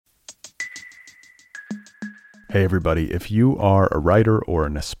Hey everybody, if you are a writer or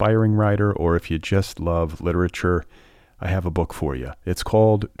an aspiring writer, or if you just love literature, I have a book for you. It's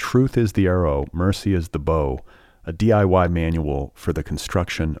called Truth is the Arrow, Mercy is the Bow, a DIY manual for the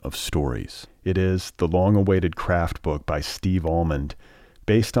construction of stories. It is the long-awaited craft book by Steve Almond,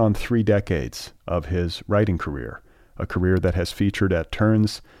 based on 3 decades of his writing career, a career that has featured at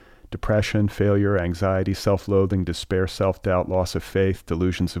turns depression, failure, anxiety, self-loathing, despair, self-doubt, loss of faith,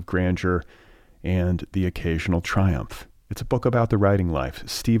 delusions of grandeur, and the occasional triumph. It's a book about the writing life.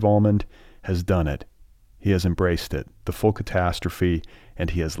 Steve Almond has done it. He has embraced it, the full catastrophe, and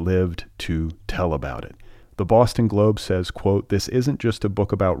he has lived to tell about it. The Boston Globe says, quote, "This isn't just a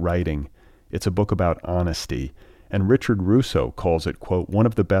book about writing, it's a book about honesty." And Richard Russo calls it, quote, "one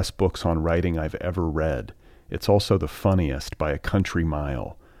of the best books on writing I've ever read. It's also the funniest by a country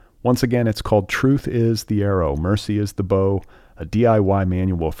mile." Once again, it's called Truth is the Arrow, Mercy is the Bow, a DIY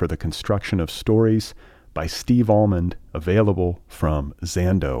manual for the construction of stories by Steve Almond, available from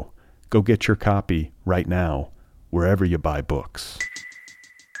Zando. Go get your copy right now, wherever you buy books.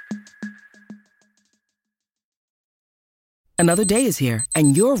 Another day is here,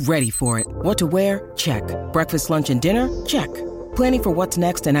 and you're ready for it. What to wear? Check. Breakfast, lunch, and dinner? Check. Planning for what's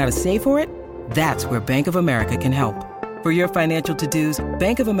next and how to save for it? That's where Bank of America can help. For your financial to-dos,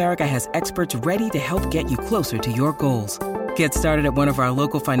 Bank of America has experts ready to help get you closer to your goals. Get started at one of our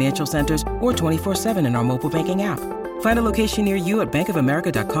local financial centers or 24/7 in our mobile banking app. Find a location near you at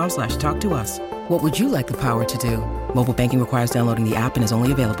bankofamerica.com/talktous. What would you like the power to do? Mobile banking requires downloading the app and is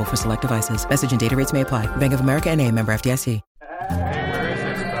only available for select devices. Message and data rates may apply. Bank of America N.A., member FDIC.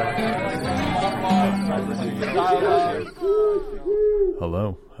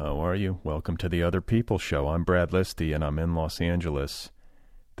 Hello, how are you? Welcome to the Other People Show. I'm Brad Listy, and I'm in Los Angeles.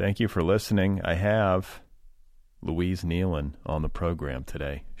 Thank you for listening. I have Louise Nealon on the program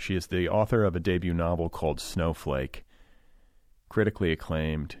today. She is the author of a debut novel called Snowflake, critically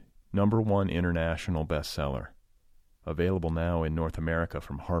acclaimed, #1 international bestseller, available now in North America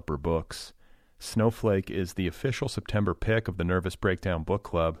from Harper Books. Snowflake is the official September pick of the Nervous Breakdown Book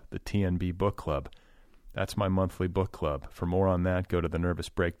Club, the TNB Book Club. That's my monthly book club. For more on that, go to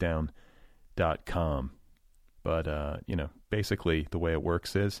thenervousbreakdown.com. But, basically the way it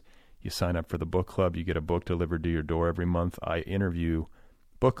works is you sign up for the book club, you get a book delivered to your door every month. I interview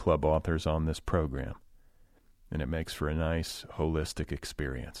book club authors on this program, and it makes for a nice, holistic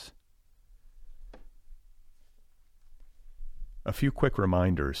experience. A few quick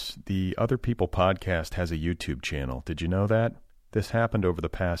reminders. The Other People podcast has a YouTube channel. Did you know that? This happened over the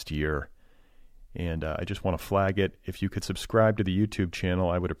past year. And I just want to flag it. If you could subscribe to the YouTube channel,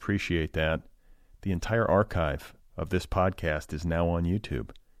 I would appreciate that. The entire archive of this podcast is now on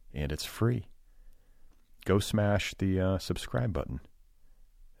YouTube, and it's free. Go smash the subscribe button,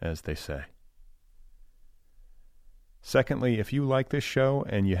 as they say. Secondly, if you like this show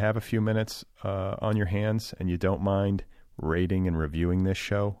and you have a few minutes on your hands and you don't mind rating and reviewing this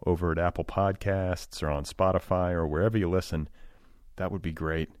show over at Apple Podcasts or on Spotify or wherever you listen, that would be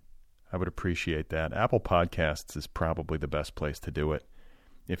great. I would appreciate that. Apple Podcasts is probably the best place to do it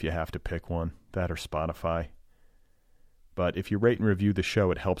if you have to pick one, that or Spotify. But if you rate and review the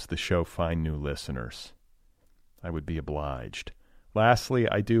show, it helps the show find new listeners. I would be obliged. Lastly,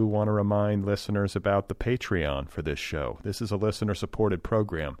 I do want to remind listeners about the Patreon for this show. This is a listener-supported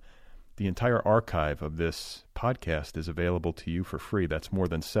program. The entire archive of this podcast is available to you for free. That's more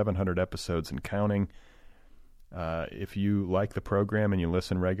than 700 episodes and counting. If you like the program and you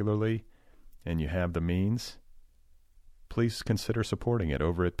listen regularly and you have the means, please consider supporting it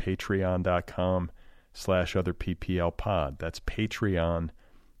over at patreon.com/otherpplpod. That's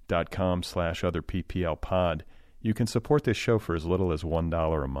patreon.com/otherpplpod. You can support this show for as little as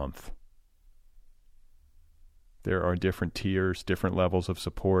 $1 a month. There are different tiers, different levels of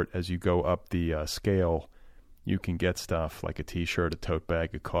support. As you go up the scale, you can get stuff like a t-shirt, a tote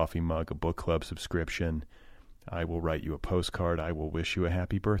bag, a coffee mug, a book club subscription. I will write you a postcard. I will wish you a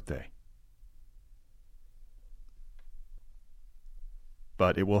happy birthday.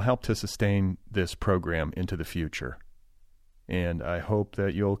 But it will help to sustain this program into the future. And I hope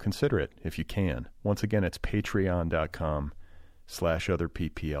that you'll consider it if you can. Once again, it's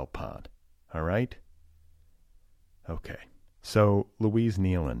patreon.com/otherpplpod. All right? Okay. So Louise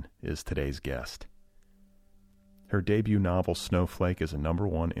Nealon is today's guest. Her debut novel, Snowflake, is a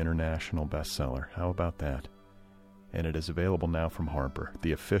 #1 international bestseller. How about that? And it is available now from Harper,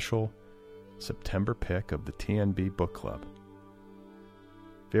 the official September pick of the TNB Book Club.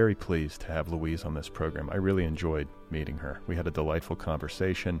 Very pleased to have Louise on this program. I really enjoyed meeting her. We had a delightful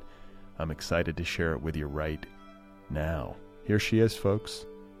conversation. I'm excited to share it with you right now. Here she is, folks.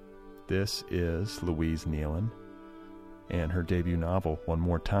 This is Louise Nealon and her debut novel, One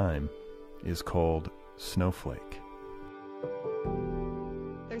More Time, is called Snowflake.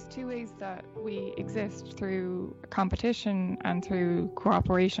 There's two ways that we exist, through competition and through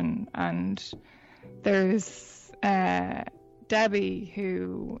cooperation. And there's Debbie,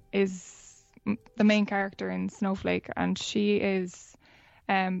 who is the main character in Snowflake, and she is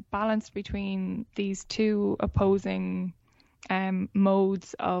balanced between these two opposing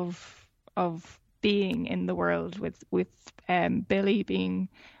modes of being in the world, with Billy being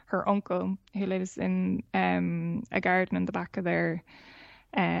her uncle, who lives in a garden in the back of their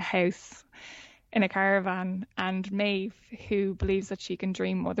house in a caravan, and Maeve, who believes that she can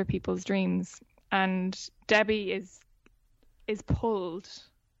dream other people's dreams. And Debbie is pulled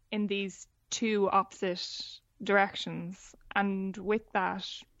in these two opposite directions, and with that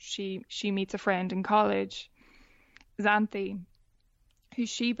she meets a friend in college, Xanthi, who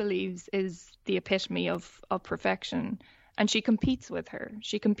she believes is the epitome of perfection, and she competes with her.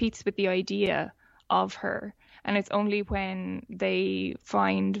 She competes with the idea of her, and it's only when they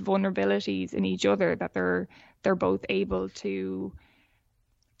find vulnerabilities in each other that they're both able to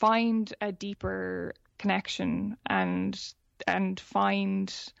find a deeper connection and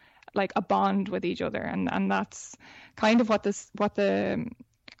find like a bond with each other. And that's kind of what the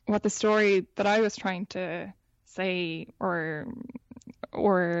story that I was trying to say or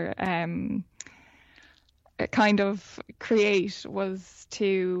kind of create was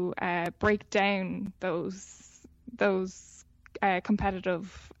to break down those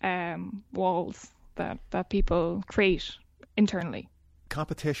competitive walls that people create internally.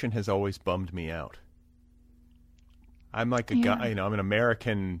 Competition has always bummed me out. I'm like a guy, I'm an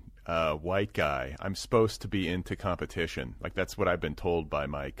American white guy. I'm supposed to be into competition. Like, that's what I've been told by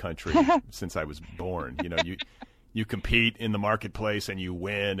my country since I was born. You compete in the marketplace and you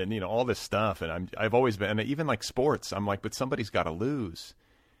win, and all this stuff. And I've always been, and even like sports, I'm like, but somebody's got to lose,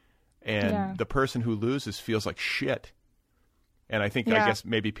 and the person who loses feels like shit. And I think, I guess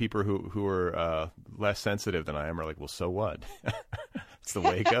maybe people who are less sensitive than I am are like, well, so what? It's the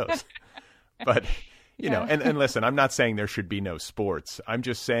way it goes. But and listen, I'm not saying there should be no sports. I'm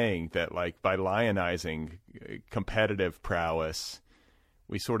just saying that, like, by lionizing competitive prowess,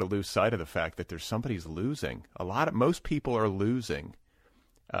 we sort of lose sight of the fact that somebody's losing. Most people are losing,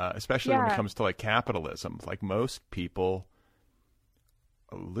 especially when it comes to like capitalism. Like, most people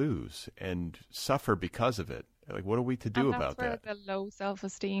lose and suffer because of it. Like, what are we to do about that? That's where the low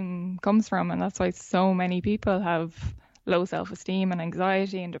self-esteem comes from, and that's why so many people have low self-esteem and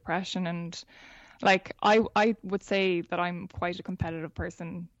anxiety and depression. And like, I would say that I'm quite a competitive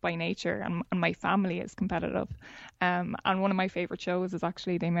person by nature, and my family is competitive. And one of my favorite shows is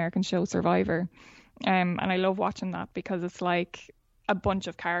actually the American show Survivor. And I love watching that because it's like a bunch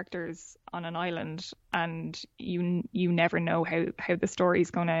of characters on an island, and you never know how the story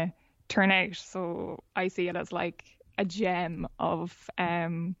is going to turn out. So I see it as like a gem of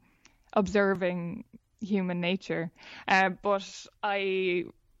observing human nature. But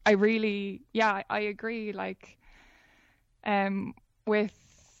I really, I agree. Like, with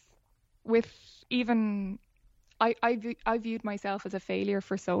even, I viewed myself as a failure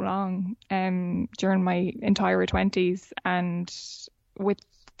for so long, during my entire 20s, and with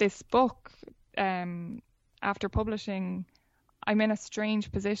this book, after publishing, I'm in a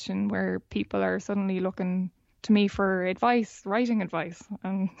strange position where people are suddenly looking to me for advice, writing advice,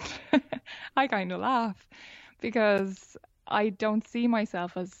 and I kind of laugh because I don't see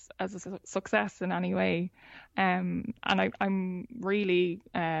myself as a success in any way, and I'm really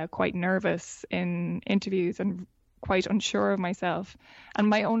quite nervous in interviews and quite unsure of myself. And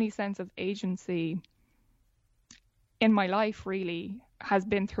my only sense of agency in my life really has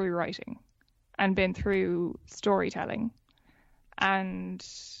been through writing and been through storytelling. And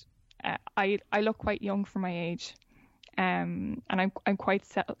I look quite young for my age, and I'm quite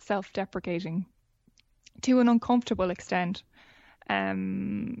self-deprecating to an uncomfortable extent.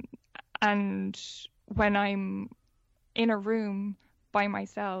 And when I'm in a room by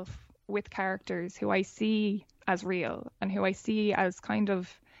myself with characters who I see as real and who I see as kind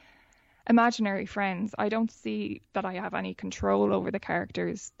of imaginary friends, I don't see that I have any control over the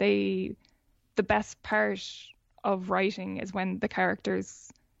characters. The best part of writing is when the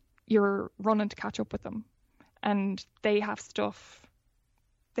characters, you're running to catch up with them, and they have stuff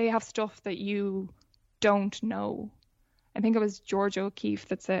that you don't know. I think it was George O'Keeffe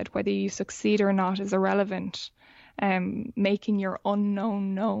that said, whether you succeed or not is irrelevant. Making your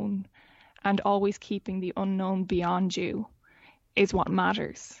unknown known and always keeping the unknown beyond you is what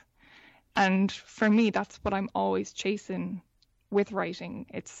matters. And for me, that's what I'm always chasing with writing.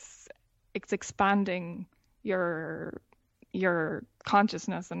 It's expanding your your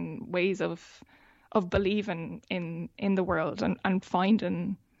consciousness and ways of believing in the world and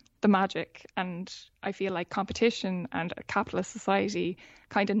finding the magic. And I feel like competition and a capitalist society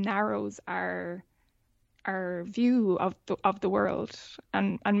kind of narrows our view of the world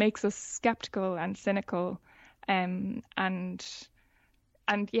and makes us skeptical and cynical, and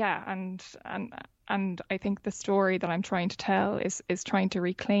I think the story that I'm trying to tell is trying to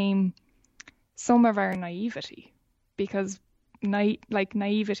reclaim some of our naivety, because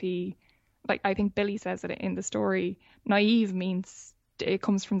naivety, like I think Billy says it in the story, naive means, it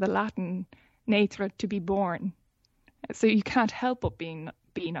comes from the Latin natura, to be born. So you can't help but be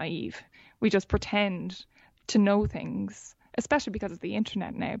naive. We just pretend to know things, especially because of the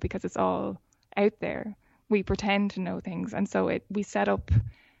internet now, because it's all out there. We pretend to know things, and so we set up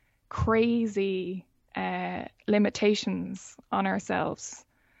crazy limitations on ourselves,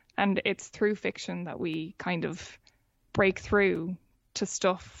 and it's through fiction that we kind of break through to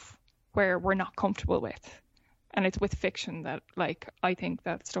stuff where we're not comfortable with. And it's with fiction that, like, I think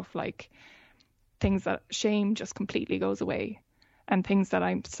that stuff like things that shame just completely goes away, and things that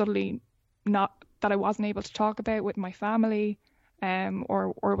I'm suddenly not, that I wasn't able to talk about with my family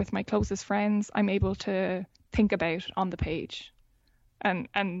or with my closest friends, I'm able to think about on the page. And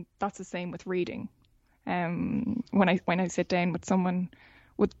that's the same with reading. When I sit down with someone,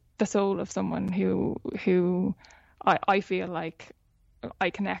 with the soul of someone who I feel like I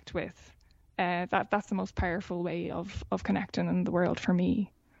connect with, that's the most powerful way of connecting in the world for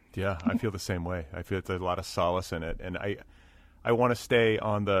me. Yeah, I feel the same way. I feel there's a lot of solace in it. And I want to stay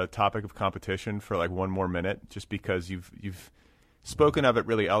on the topic of competition for like one more minute, just because you've spoken of it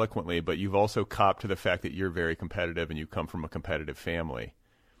really eloquently, but you've also copped to the fact that you're very competitive and you come from a competitive family.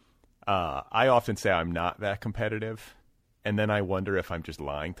 I often say I'm not that competitive, and then I wonder if I'm just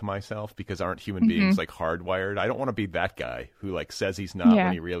lying to myself, because aren't human beings like hardwired? I don't want to be that guy who like says he's not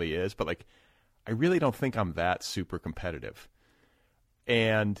when he really is, but like I really don't think I'm that super competitive.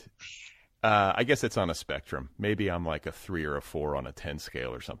 And I guess it's on a spectrum. Maybe I'm like a 3 or a 4 on a 10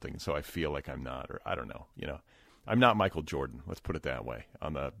 scale or something, so I feel like I'm not, or I don't know, I'm not Michael Jordan. Let's put it that way.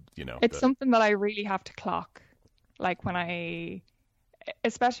 On the, it's something that I really have to clock. Like when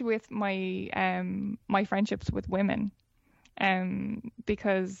especially with my friendships with women,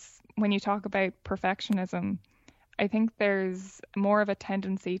 because when you talk about perfectionism, I think there's more of a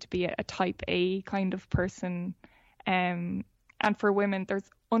tendency to be a type A kind of person, and for women, there's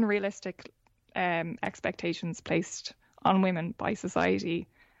unrealistic expectations placed on women by society.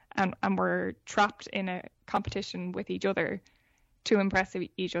 And we're trapped in a competition with each other to impress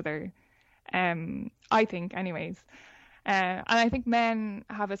each other, I think anyways. And I think men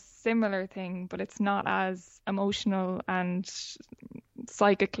have a similar thing, but it's not as emotional and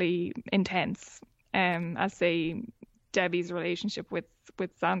psychically intense as, say, Debbie's relationship with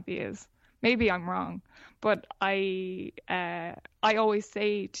Xanthi is. Maybe I'm wrong, but I always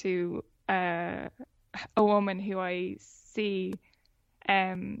say to a woman who I see,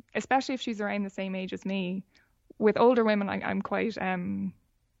 especially if she's around the same age as me. With older women, I'm quite, I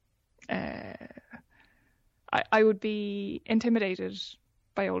would be intimidated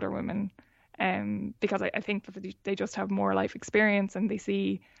by older women, because I think that they just have more life experience, and they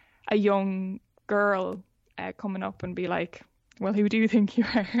see a young girl coming up and be like, well, who do you think you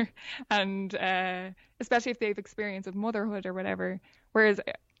are? And especially if they have experience of motherhood or whatever. Whereas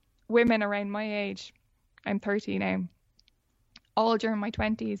women around my age, I'm 30 now, all during my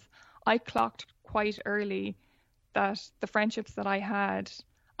 20s, I clocked quite early that the friendships that I had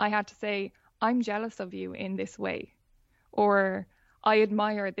to say, I'm jealous of you in this way, or I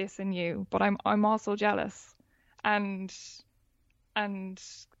admire this in you, but I'm also jealous, and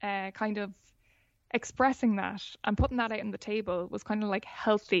kind of expressing that and putting that out on the table was kind of like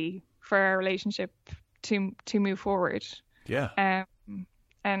healthy for our relationship to move forward. Yeah.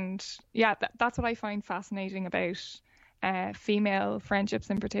 And yeah, that's what I find fascinating about female friendships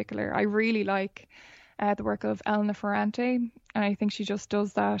in particular. I really like the work of Elena Ferrante, and I think she just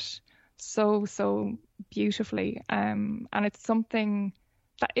does that so beautifully. And it's something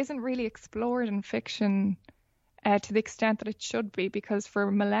that isn't really explored in fiction to the extent that it should be, because for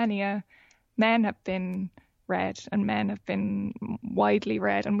millennia, men have been read and men have been widely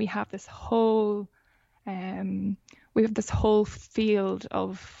read, and we have this whole field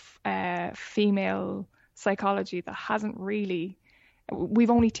of female psychology that hasn't really,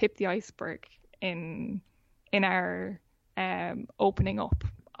 we've only tipped the iceberg in our opening up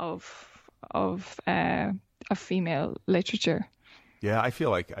of female literature. Yeah, I feel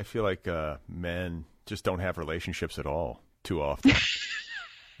like men just don't have relationships at all too often.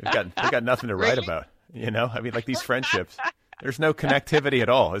 They got nothing to write about, I mean, like these friendships. There's no connectivity at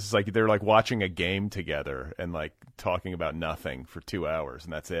all. It's like they're like watching a game together and like talking about nothing for 2 hours,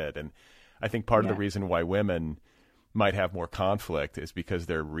 and that's it. And I think part of the reason why women might have more conflict is because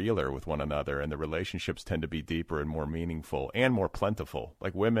they're realer with one another, and the relationships tend to be deeper and more meaningful and more plentiful.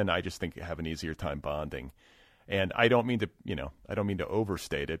 Like women, I just think have an easier time bonding. And I don't mean to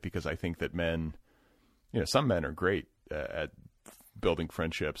overstate it, because I think that men, some men are great at building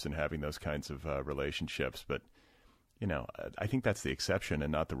friendships and having those kinds of relationships, but I think that's the exception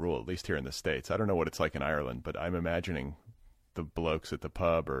and not the rule, at least here in the States. I don't know what it's like in Ireland, but I'm imagining the blokes at the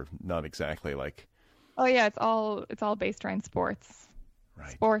pub are not exactly like. Oh yeah, it's all based around sports. Right.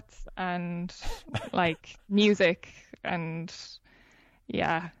 Sports and like music and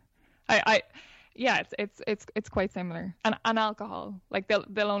it's quite similar. And alcohol. Like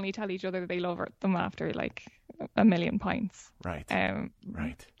they'll only tell each other they love them after like a million pints. Right.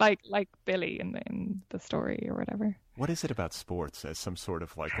 Right. Like Billy in the story or whatever. What is it about sports as some sort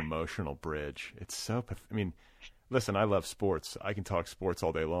of like emotional bridge? It's so listen, I love sports. I can talk sports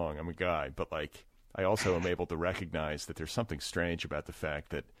all day long. I'm a guy, but like I also am able to recognize that there's something strange about the fact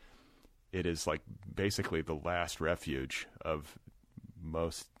that it is like basically the last refuge of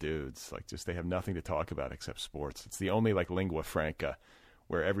most dudes. Like just they have nothing to talk about except sports. It's the only like lingua franca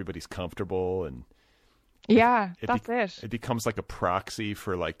where everybody's comfortable, and that's it. It becomes like a proxy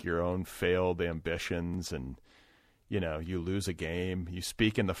for like your own failed ambitions, and you lose a game, you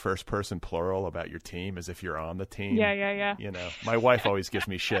speak in the first person plural about your team as if you're on the team. Yeah. My wife always gives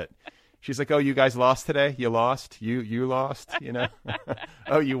me shit. She's like, "Oh, you guys lost today? You lost? You lost?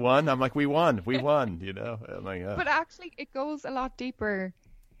 Oh, you won?" I'm like, we won. I'm like, oh. But actually, it goes a lot deeper.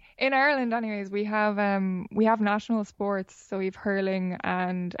 In Ireland, anyways, we have national sports. So we have hurling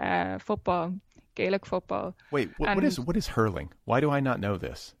and football, Gaelic football. Wait, what is hurling? Why do I not know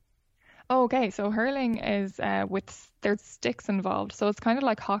this? Okay, so hurling is there's sticks involved, so it's kind of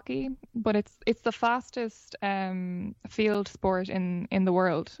like hockey, but it's the fastest field sport in the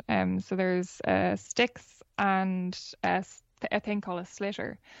world. So there's sticks and a thing called a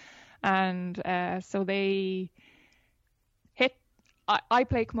slitter, and so they hit. I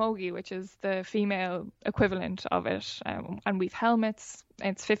play camogie, which is the female equivalent of it, and we've helmets.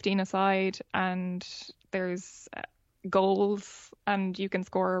 It's 15 aside, and there's goals, and you can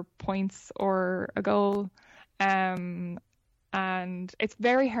score points or a goal, and it's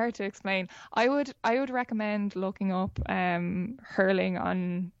very hard to explain. I would recommend looking up hurling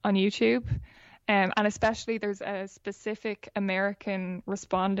on YouTube, and especially there's a specific American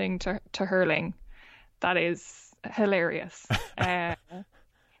responding to hurling that is hilarious.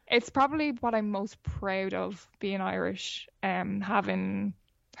 It's probably what I'm most proud of, being Irish, having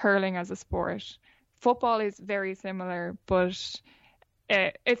hurling as a sport. Football is very similar, but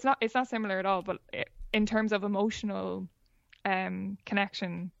it's not similar at all. But in terms of emotional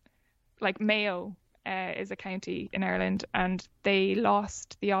connection, like Mayo is a county in Ireland, and they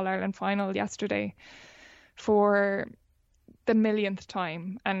lost the All-Ireland final yesterday for the millionth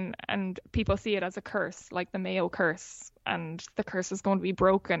time, and people see it as a curse, like the Mayo curse, and the curse is going to be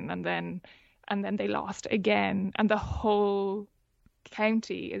broken, and then they lost again, and the whole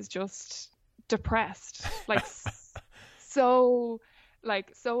county is just depressed, like so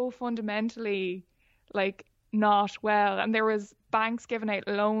fundamentally like not well. And there was banks giving out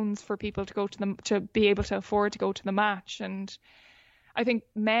loans for people to go to them to be able to afford to go to the match. And I think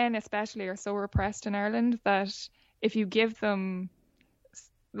men especially are so repressed in Ireland that if you give them,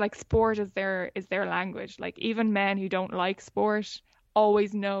 like, sport is their language. Like even men who don't like sport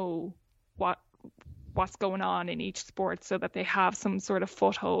always know what's going on in each sport, so that they have some sort of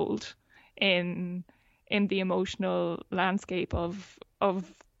foothold in the emotional landscape of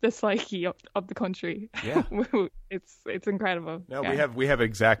the psyche of the country. Yeah. It's incredible. No, yeah. we have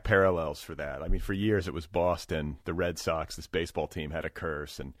exact parallels for that. I mean, for years it was Boston, the Red Sox, this baseball team had a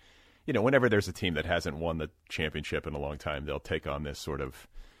curse, and whenever there's a team that hasn't won the championship in a long time, they'll take on this sort of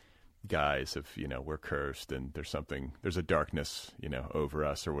guise of, we're cursed and there's a darkness, over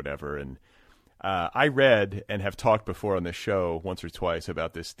us or whatever. And I read and have talked before on this show once or twice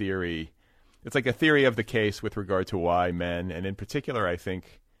about this theory. It's like a theory of the case with regard to why men, and in particular, I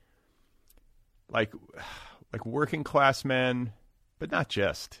think, like working class men, but not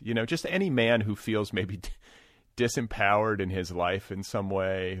just, just any man who feels maybe disempowered in his life in some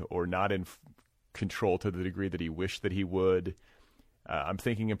way, or not in control to the degree that he wished that he would. I'm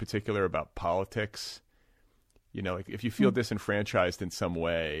thinking in particular about politics. Like if you feel disenfranchised in some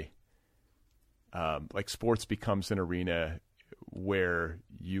way, like sports becomes an arena where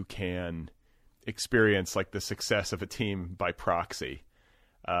you can experience like the success of a team by proxy.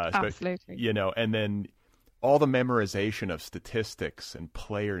 Absolutely. And then all the memorization of statistics and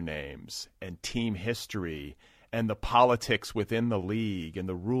player names and team history and the politics within the league and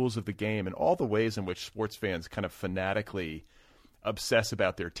the rules of the game and all the ways in which sports fans kind of fanatically obsess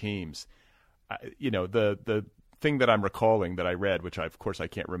about their teams. The thing that I'm recalling that I read, which of course I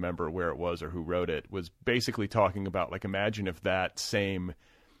can't remember where it was or who wrote it, was basically talking about, like, imagine if that same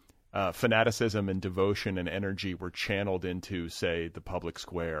fanaticism and devotion and energy were channeled into, say, the public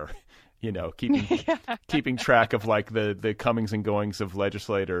square, keeping track of, like, the comings and goings of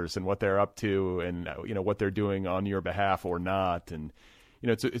legislators and what they're up to and, what they're doing on your behalf or not. And,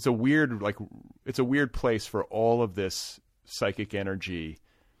 it's a weird place for all of this psychic energy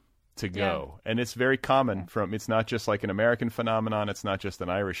to go. And it's very common it's not just like an American phenomenon. It's not just an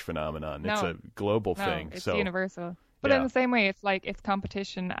Irish phenomenon. It's a global thing. It's universal. But in the same way, it's like it's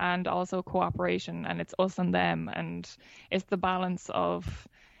competition and also cooperation, and it's us and them, and it's the balance of,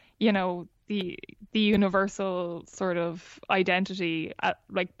 the universal sort of identity,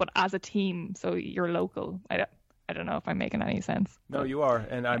 but as a team. So you're local. I don't know if I'm making any sense. No, you are,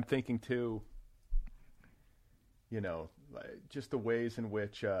 and I'm thinking too. Just the ways in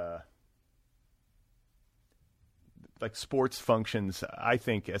which, like, sports functions, I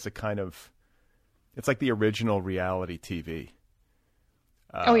think, as a kind of, it's like the original reality TV.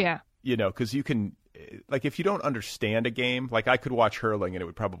 Because you can, like, if you don't understand a game, like, I could watch hurling and it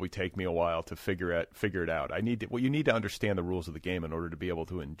would probably take me a while to figure it out. You need to understand the rules of the game in order to be able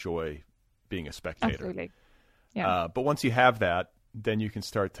to enjoy being a spectator. Absolutely. Yeah. But once you have that, then you can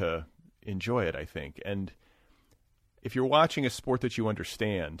start to enjoy it, I think. And if you're watching a sport that you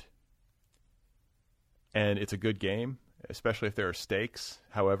understand and it's a good game, especially if there are stakes,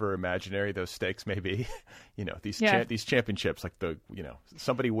 however imaginary those stakes may be, these championships, like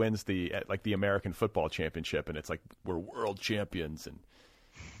somebody wins the American football championship and it's like, we're world champions. And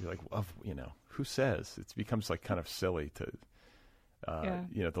you're like, who says? It becomes like kind of silly to,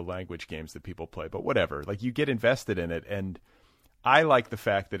 the language games that people play, but whatever, like, you get invested in it. And I like the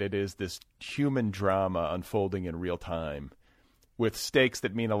fact that it is this human drama unfolding in real time with stakes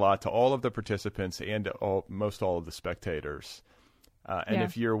that mean a lot to all of the participants and most all of the spectators.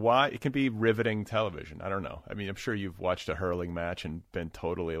 If it can be riveting television. I don't know. I mean, I'm sure you've watched a hurling match and been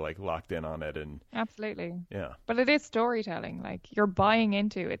totally, like, locked in on it. And absolutely. Yeah. But it is storytelling. Like, you're buying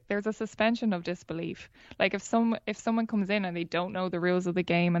into it. There's a suspension of disbelief. Like, if someone comes in and they don't know the rules of the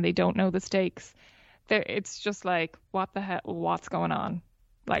game and they don't know the stakes, it's just like, what the hell? What's going on?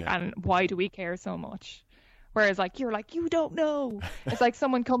 Like, and why do we care so much? Whereas, like, you're like, you don't know. It's like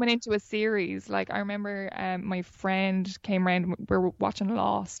someone coming into a series. Like, I remember my friend came around. We were watching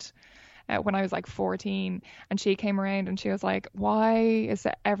Lost when I was like 14, and she came around and she was like, "Why is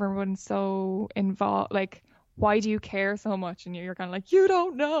everyone so involved? Like, why do you care so much?" And you're kind of like, "You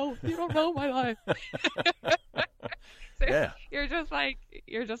don't know. You don't know my life." So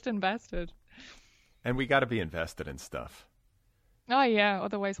you're just invested. And we got to be invested in stuff. Oh, yeah.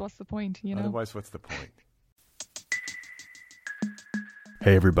 Otherwise, what's the point, Otherwise, what's the point?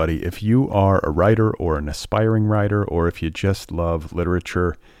 Hey, everybody. If you are a writer or an aspiring writer, or if you just love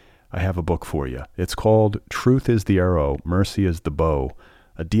literature, I have a book for you. It's called Truth is the Arrow, Mercy is the Bow,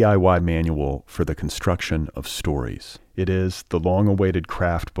 a DIY manual for the construction of stories. It is the long-awaited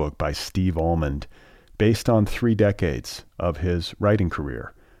craft book by Steve Almond, based on 3 decades of his writing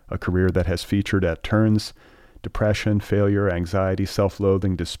career. A career that has featured at turns depression, failure, anxiety,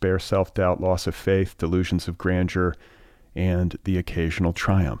 self-loathing, despair, self-doubt, loss of faith, delusions of grandeur, and the occasional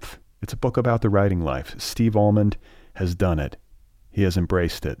triumph. It's a book about the writing life. Steve Almond has done it. He has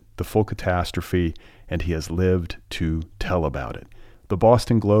embraced it, the full catastrophe, and he has lived to tell about it. The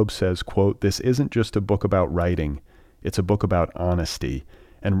Boston Globe says, quote, "This isn't just a book about writing, it's a book about honesty."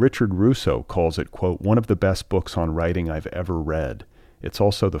 And Richard Russo calls it, quote, "one of the best books on writing I've ever read. It's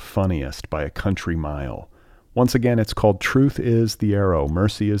also the funniest by a country mile." Once again, it's called Truth is the Arrow,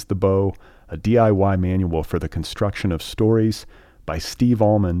 Mercy is the Bow, a DIY manual for the construction of stories by Steve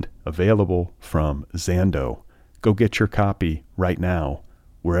Almond, available from Zando. Go get your copy right now,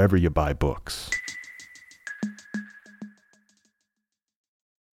 wherever you buy books.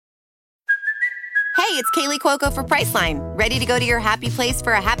 Hey, it's Kaylee Cuoco for Priceline. Ready to go to your happy place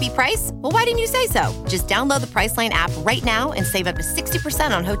for a happy price? Well, why didn't you say so? Just download the Priceline app right now and save up to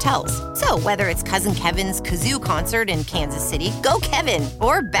 60% on hotels. So whether it's Cousin Kevin's Kazoo Concert in Kansas City, go Kevin,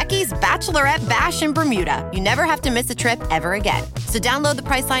 or Becky's Bachelorette Bash in Bermuda, you never have to miss a trip ever again. So download the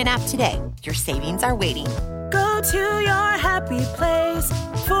Priceline app today. Your savings are waiting. Go to your happy place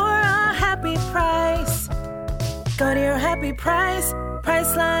for a happy price. Go to your happy price,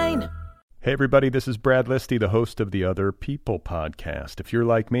 Priceline. Hey everybody, this is Brad Listy, the host of the Other People podcast. If you're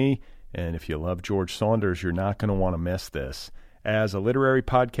like me And if you love George Saunders, you're not going to want to miss this. As a literary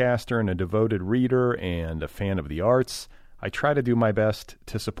podcaster and a devoted reader and a fan of the arts, I try to do my best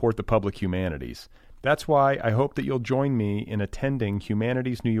to support the public humanities. That's why I hope that you'll join me in attending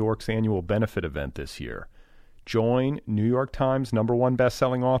Humanities New York's annual benefit event this year. Join New York Times #1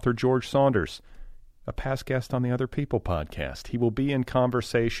 best-selling author George Saunders, a past guest on the Other People podcast. He will be in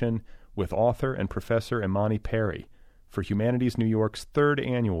conversation with author and Professor Imani Perry for Humanities New York's 3rd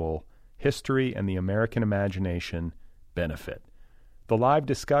annual History and the American Imagination benefit. The live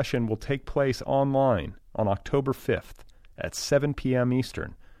discussion will take place online on October 5th at 7 p.m.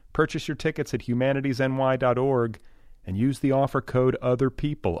 Eastern. Purchase your tickets at humanitiesny.org and use the offer code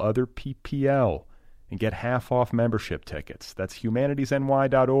OTHERPEOPLE, OTHERPPL, and get half off membership tickets. That's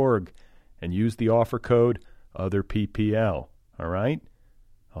humanitiesny.org and use the offer code OTHERPPL. All right?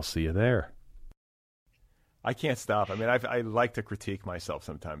 I'll see you there. I can't stop. I mean, I like to critique myself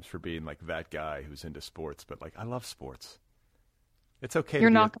sometimes for being like that guy who's into sports, but like I love sports. It's okay.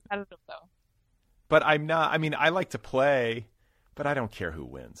 You're not competitive though. But I'm not. I mean, I like to play, but I don't care who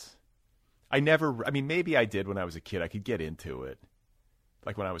wins. Maybe I did when I was a kid. I could get into it.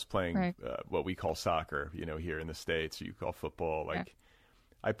 Like when I was playing what we call soccer, here in the States, you call football. Like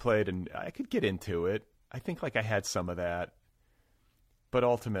I played and I could get into it. I think like I had some of that. But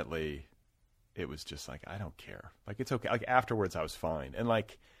ultimately, it was just like, I don't care. Like, it's okay. Like, afterwards, I was fine. And,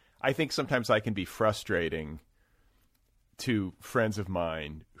 like, I think sometimes I can be frustrating to friends of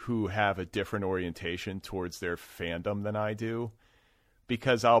mine who have a different orientation towards their fandom than I do,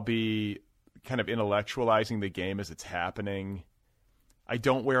 because I'll be kind of intellectualizing the game as it's happening. I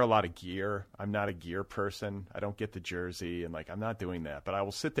don't wear a lot of gear. I'm not a gear person. I don't get the jersey, and, like, I'm not doing that. But I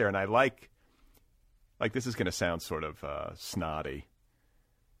will sit there, and I like this is going to sound sort of snotty,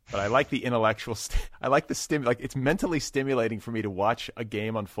 but I like the intellectual. I like the like it's mentally stimulating for me to watch a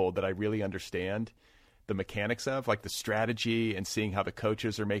game unfold that I really understand the mechanics of, like the strategy and seeing how the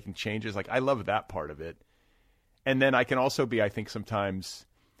coaches are making changes. Like I love that part of it. And then I can also be, I think, sometimes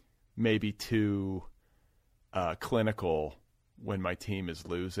maybe too clinical when my team is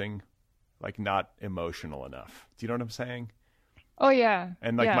losing, like not emotional enough. Do you know what I'm saying? Oh yeah.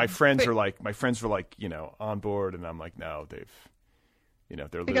 And like my friends were like, on board, and I'm like, no, they're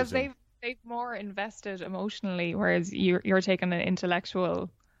because losing. they've more invested emotionally, whereas you're taking an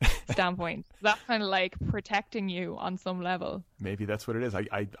intellectual standpoint. That's kind of like protecting you on some level. Maybe that's what it is.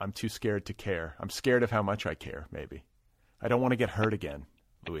 I'm too scared to care. I'm scared of how much I care. Maybe I don't want to get hurt again,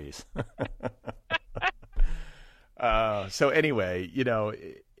 Louise. So anyway,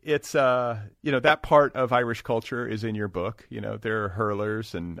 it's that part of Irish culture is in your book. There are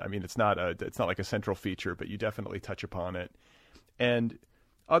hurlers, and I mean it's not like a central feature, but you definitely touch upon it. And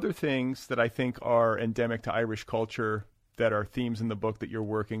other things that I think are endemic to Irish culture that are themes in the book that you're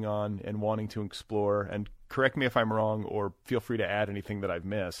working on and wanting to explore, and correct me if I'm wrong or feel free to add anything that I've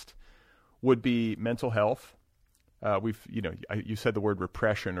missed, would be mental health. You said the word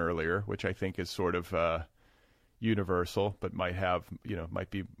repression earlier, which I think is sort of universal, but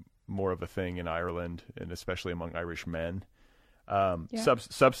might be more of a thing in Ireland, and especially among Irish men.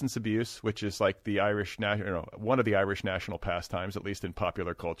 Substance abuse, which is like the Irish one of the Irish national pastimes, at least in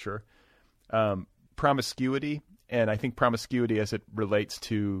popular culture. Promiscuity, and I think promiscuity as it relates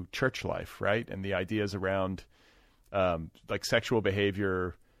to church life, right? And the ideas around like sexual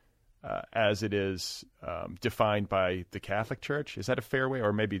behavior as it is defined by the Catholic Church. Is that a fair way,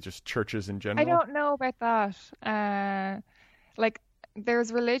 or maybe just churches in general? I don't know about that. Like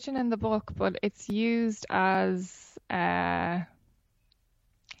there's religion in the book, but it's used as I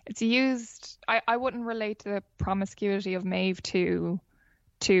wouldn't relate the promiscuity of Maeve to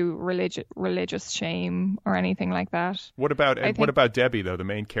religious shame or anything like that. What about Debbie though, the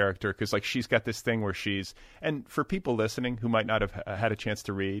main character? Because like she's got this thing where and for people listening who might not have had a chance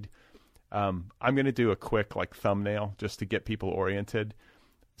to read, I'm going to do a quick like thumbnail just to get people oriented.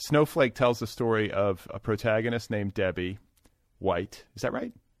 Snowflake tells the story of a protagonist named Debbie White. Is that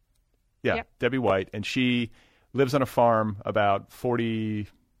right? Yeah, yep. Debbie White, and she lives on a farm about 40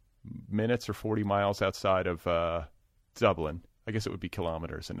 minutes or 40 miles outside of Dublin. I guess it would be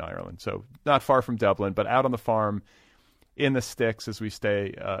kilometers in Ireland. So not far from Dublin, but out on the farm in the sticks, as we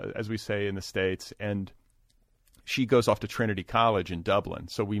say in the States. And she goes off to Trinity College in Dublin.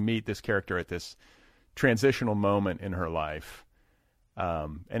 So we meet this character at this transitional moment in her life.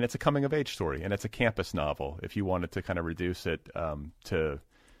 And it's a coming of age story, and it's a campus novel if you wanted to kind of reduce it to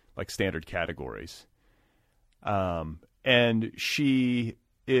like standard categories. And she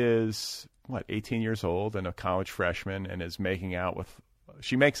is 18 years old and a college freshman, and is makes out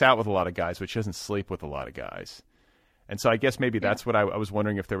with a lot of guys, but she doesn't sleep with a lot of guys. And so I guess maybe that's what I was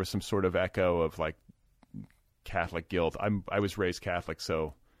wondering, if there was some sort of echo of like Catholic guilt. I was raised Catholic,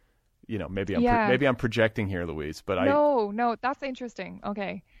 so maybe I'm projecting here, Louise. But no, that's interesting.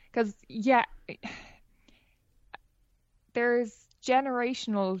 Okay, because there's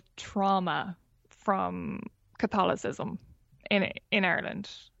generational trauma from Catholicism in Ireland,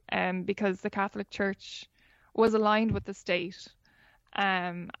 because the Catholic Church was aligned with the state,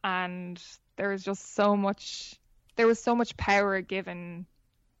 and there was so much power given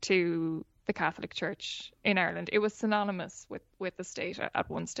to the Catholic Church in Ireland. It was synonymous with the state at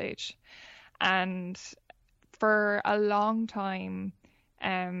one stage, and for a long time,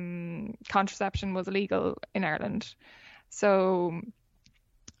 contraception was illegal in Ireland. So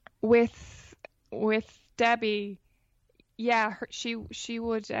with Debbie, she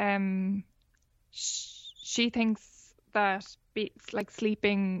would she thinks that like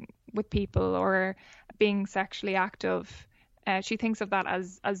sleeping with people or being sexually active, she thinks of that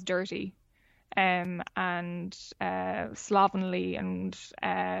as dirty, and slovenly, and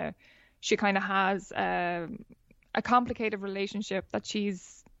she kind of has a complicated relationship that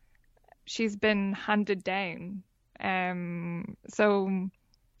she's been handed down.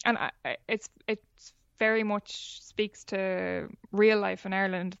 It's very much speaks to real life in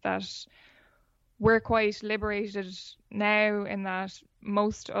Ireland, that we're quite liberated now, in that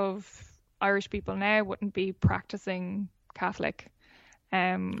most of Irish people now wouldn't be practicing Catholic.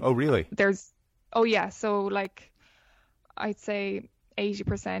 Oh, really? So like I'd say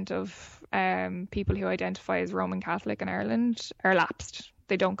 80% of people who identify as Roman Catholic in Ireland are lapsed.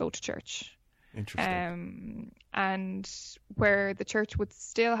 They don't go to church. Interesting. And where the church would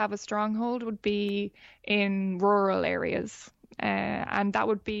still have a stronghold would be in rural areas, and that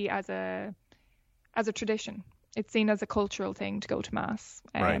would be as a tradition. It's seen as a cultural thing to go to mass,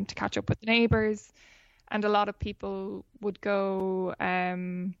 right, to catch up with the neighbours, and a lot of people would go.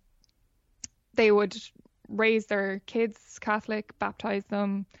 They would raise their kids Catholic, baptize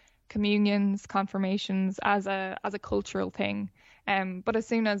them, communions, confirmations as a cultural thing. But as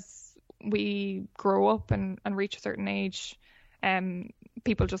soon as we grow up and reach a certain age,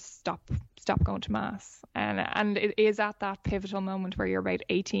 people just stop going to mass, and it is at that pivotal moment where you're about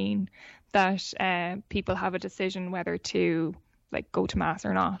 18 that people have a decision whether to like go to mass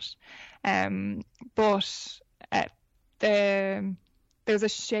or not. But there's a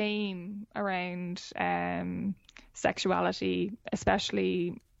shame around sexuality,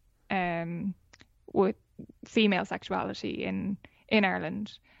 especially with female sexuality in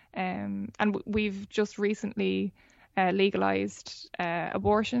Ireland. And we've just recently legalized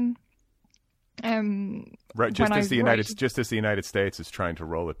abortion. Right, just as the United States is trying to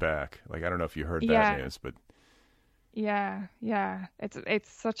roll it back. Like, I don't know if you heard that news, but yeah, it's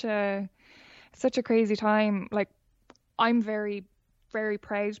such a crazy time. Like, I'm very, very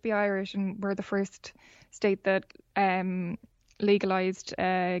proud to be Irish, and we're the first state that legalized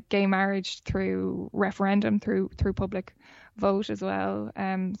gay marriage through referendum, through public vote as well.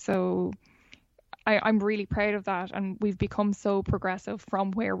 So I'm really proud of that, and we've become so progressive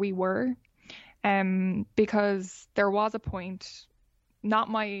from where we were, because there was a point.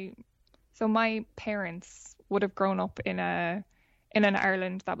 My parents would have grown up in an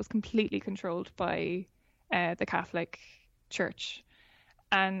Ireland that was completely controlled by the Catholic Church,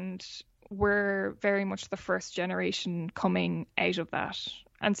 and we're very much the first generation coming out of that.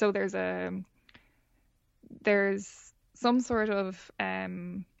 And so there's some sort of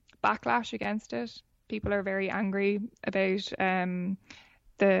backlash against it. People are very angry about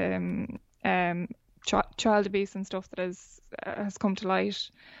the child abuse and stuff that has come to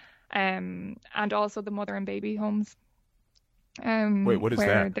light, and also the mother and baby homes. Wait, what is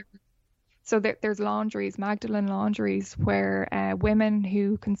that? So there's laundries, Magdalene laundries, where women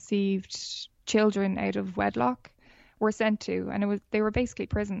who conceived children out of wedlock were sent to, and they were basically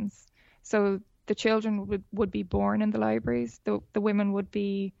prisons. So the children would be born in the libraries. The women would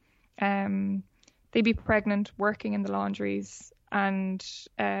be they'd be pregnant, working in the laundries, and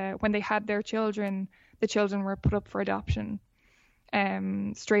when they had their children, the children were put up for adoption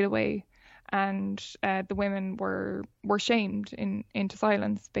straight away. And the women were shamed into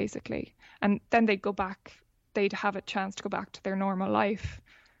silence, basically. And then they'd go back, they'd have a chance to go back to their normal life,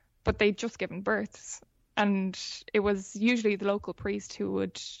 but they'd just given births. And it was usually the local priest who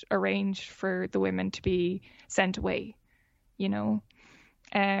would arrange for the women to be sent away,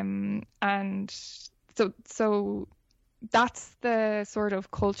 And so that's the sort of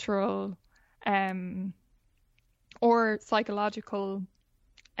cultural or psychological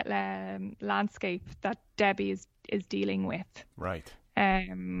landscape that Debbie is dealing with. Right.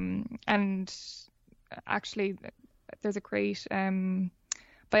 And actually there's a great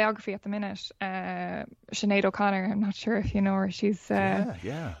biography at the minute. Sinead O'Connor. I'm not sure if you know her. She's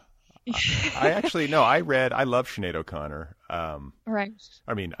yeah. I actually no. I love Sinead O'Connor. Right.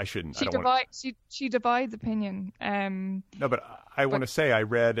 I mean, I shouldn't. She divides opinion. No, but I want to say I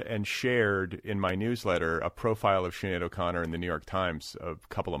read and shared in my newsletter a profile of Sinead O'Connor in the New York Times a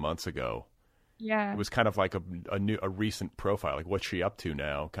couple of months ago. Yeah. It was kind of like a recent profile, like what's she up to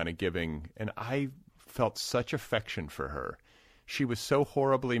now, kind of giving. And I felt such affection for her. She was so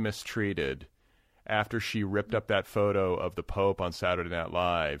horribly mistreated after she ripped up that photo of the Pope on Saturday Night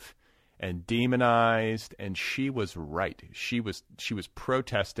Live and demonized, and she was right. She was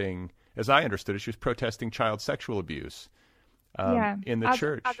protesting, as I understood it, she was protesting child sexual abuse in the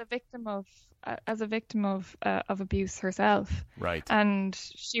church. As a victim of abuse herself. Right. And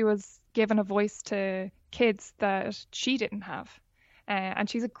she was given a voice to kids that she didn't have. And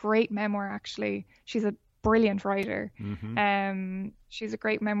she's a great memoir, actually. She's a brilliant writer. Mm-hmm. She's a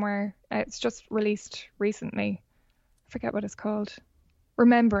great memoir. It's just released recently. I forget what it's called.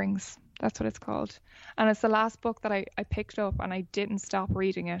 Rememberings. That's what it's called. And it's the last book that I picked up, and I didn't stop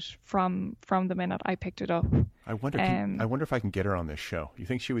reading it from the minute I picked it up. I wonder if I can get her on this show. You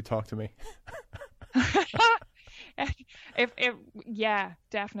think she would talk to me? if yeah,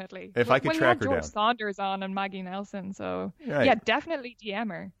 definitely. If I could track her down. George Saunders on and Maggie Nelson, so right. Yeah, definitely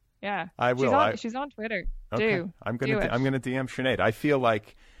DM her. Yeah, I will. She's on Twitter. Okay. I'm gonna DM Sinead. I feel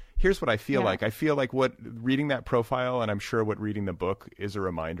like. Here's what I feel like. I feel like what reading that profile, and I'm sure what reading the book is a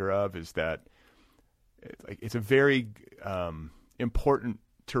reminder of, is that it's a very important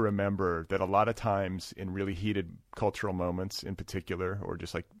to remember that a lot of times in really heated cultural moments in particular, or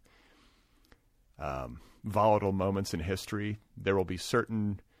just like volatile moments in history, there will be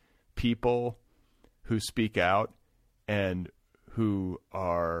certain people who speak out and who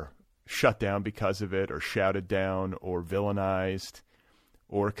are shut down because of it, or shouted down, or villainized,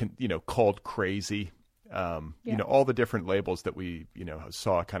 or called crazy, all the different labels that we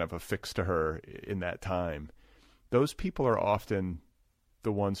saw kind of affixed to her in that time. Those people are often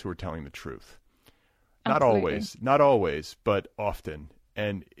the ones who are telling the truth. Absolutely. Not always, but often.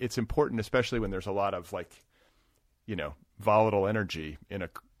 And it's important, especially when there's a lot of volatile energy in a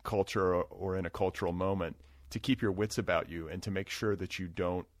culture or in a cultural moment, to keep your wits about you and to make sure that you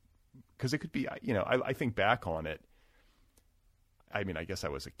don't, because it could be, I think back on it. I mean, I guess I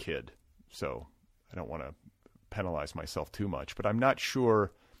was a kid, so I don't want to penalize myself too much, but I'm not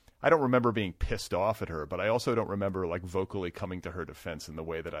sure. I don't remember being pissed off at her, but I also don't remember vocally coming to her defense in the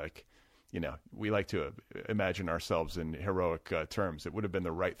way that we like to imagine ourselves in heroic terms. It would have been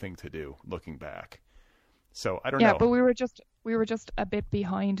the right thing to do looking back. So I don't know. Yeah, but we were just a bit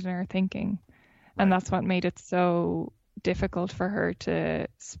behind in our thinking, and that's what made it so difficult for her to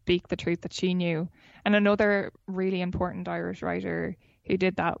speak the truth that she knew. And another really important Irish writer who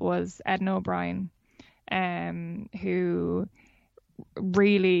did that was Edna O'Brien, who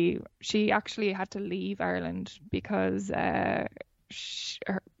she actually had to leave Ireland because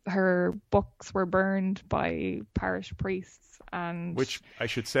her books were burned by parish priests, and which I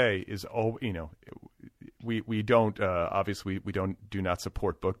should say is we don't obviously we do not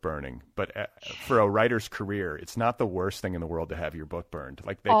support book burning, but for a writer's career, it's not the worst thing in the world to have your book burned.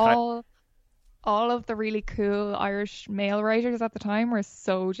 Like all of the really cool Irish male writers at the time were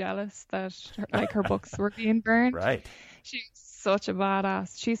so jealous that her books were being burned. Right. She's such a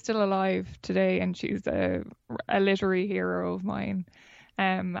badass. She's still alive today, and she's a literary hero of mine.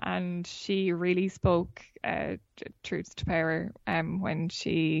 And she really spoke truth to power when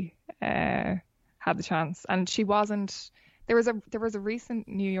she had the chance. And she wasn't. There was a recent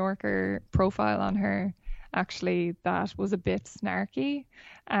New Yorker profile on her, actually, that was a bit snarky,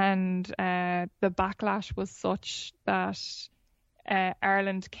 and the backlash was such that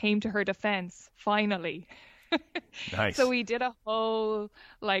Ireland came to her defense finally. Nice. So we did a whole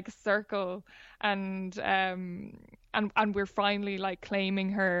circle, and we're finally claiming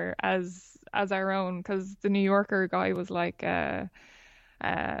her as our own, because the New Yorker guy was like,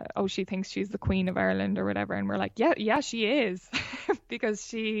 oh, she thinks she's the Queen of Ireland or whatever, and we're like, yeah, she is, because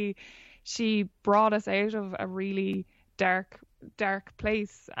she brought us out of a really dark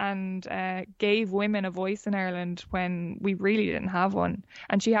place and gave women a voice in Ireland when we really didn't have one.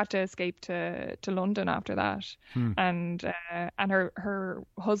 And she had to escape to London after that. And her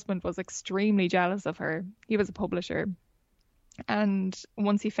husband was extremely jealous of her. He was a publisher, and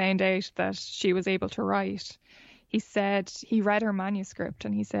once he found out that she was able to write, he read her manuscript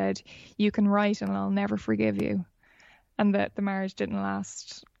and he said, "You can write and I'll never forgive you." And the marriage didn't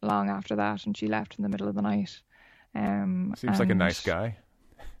last long after that, and she left in the middle of the night. Seems like a nice guy.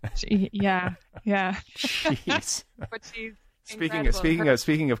 Yeah. Jeez. But she's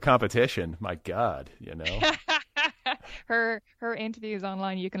Speaking of competition, my God, her interviews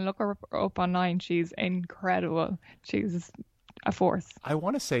online, you can look her up online. She's incredible. She's a force. I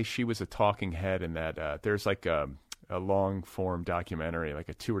want to say she was a talking head in that. There's like a long form documentary, like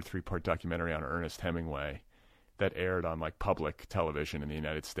a 2 or 3 part documentary on Ernest Hemingway that aired on like public television in the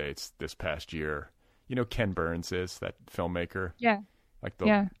United States this past year. You know, Ken Burns is that filmmaker. Yeah. Like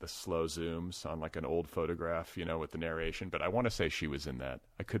the slow zooms on like an old photograph, with the narration. But I want to say she was in that.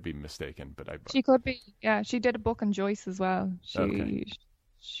 I could be mistaken, but she could be. Yeah, she did a book on Joyce as well.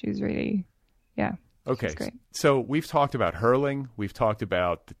 She's really, yeah. Okay, she's great. So we've talked about hurling. We've talked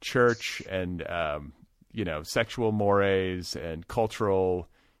about the church and sexual mores and cultural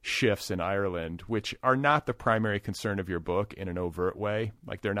shifts in Ireland, which are not the primary concern of your book in an overt way.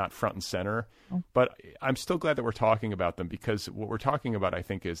 Like they're not front and center. But I'm still glad that we're talking about them, because what we're talking about, I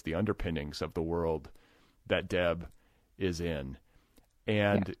think, is the underpinnings of the world that Deb is in.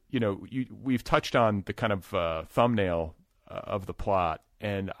 And, we've touched on the kind of thumbnail of the plot.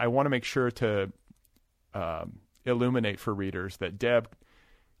 And I want to make sure to illuminate for readers that Deb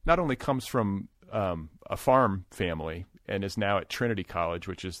not only comes from a farm family and is now at Trinity College,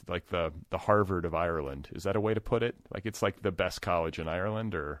 which is like the Harvard of Ireland. Is that a way to put it? Like it's like the best college in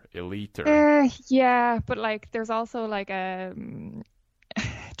Ireland, or elite, or yeah, but like there's also like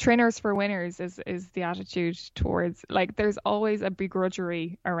Trinners for winners is the attitude towards, like there's always a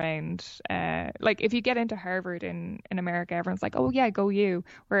begrudgery around like if you get into Harvard in America, everyone's like, oh yeah, go you.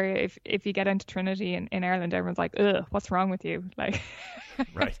 Where if you get into Trinity in Ireland, everyone's like, ugh, what's wrong with you? Like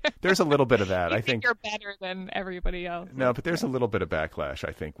right. There's a little bit of that. I think you're better than everybody else. No, but there's a little bit of backlash,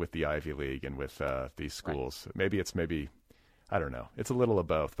 I think, with the Ivy League and with these schools. Right. Maybe I don't know. It's a little of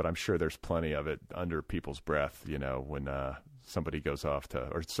both, but I'm sure there's plenty of it under people's breath, when somebody goes off to,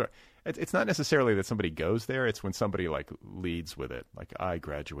 or it's not necessarily that somebody goes there. It's when somebody like leads with it. Like I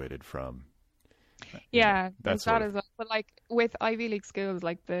graduated from. Yeah, that as well. But like with Ivy League schools,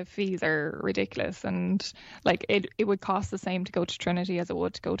 like the fees are ridiculous, and like it would cost the same to go to Trinity as it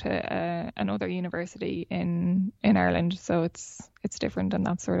would to go to another university in Ireland. So it's different in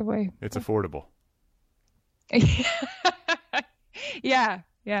that sort of way. It's affordable. Yeah.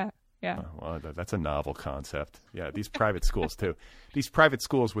 Oh, well, that's a novel concept. Yeah, these private schools too. These private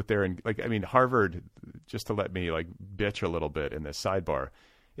schools with their Harvard. Just to let me like bitch a little bit in this sidebar.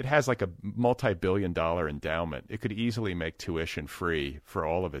 It has like a multi-billion-dollar endowment. It could easily make tuition free for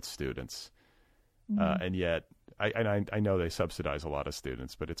all of its students. Mm-hmm. And yet, I know they subsidize a lot of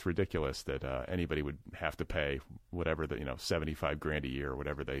students, but it's ridiculous that anybody would have to pay whatever $75,000 a year or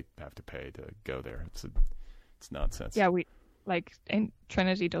whatever they have to pay to go there. It's nonsense. Yeah, in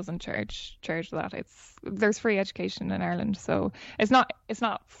Trinity doesn't charge that. There's free education in Ireland, so it's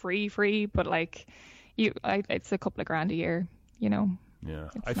not free, but like it's a couple of grand a year, Yeah,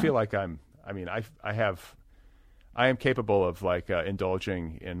 I feel like I am capable of like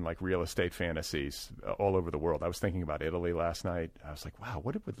indulging in like real estate fantasies all over the world. I was thinking about Italy last night. I was like, wow,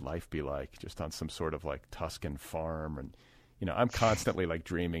 what would life be like just on some sort of like Tuscan farm? And I'm constantly like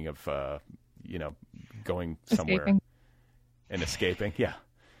dreaming of going somewhere and escaping. Yeah.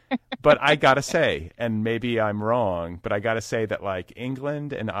 But I gotta say, and maybe I'm wrong, but I gotta say that like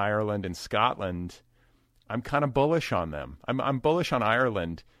England and Ireland and Scotland, I'm kind of bullish on them. I'm bullish on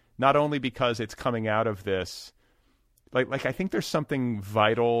Ireland, not only because it's coming out of this, like I think there's something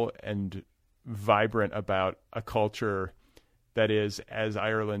vital and vibrant about a culture that is, as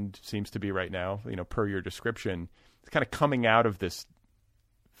Ireland seems to be right now, per your description, it's kind of coming out of this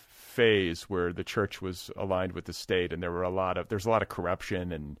phase where the church was aligned with the state, and there's a lot of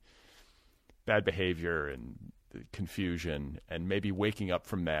corruption and bad behavior and confusion, and maybe waking up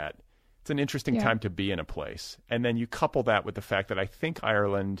from that. It's an interesting time to be in a place. And then you couple that with the fact that I think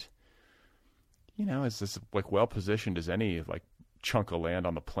Ireland, is as like well positioned as any like chunk of land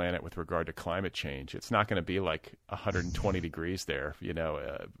on the planet with regard to climate change. It's not going to be like 120 degrees there.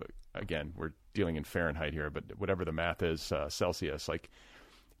 Again, we're dealing in Fahrenheit here, but whatever the math is, Celsius, like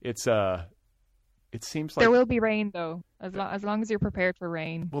it's it seems like there will be rain though, as long as you're prepared for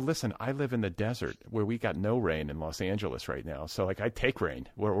rain. Well, listen, I live in the desert where we got no rain in Los Angeles right now. So like I take rain.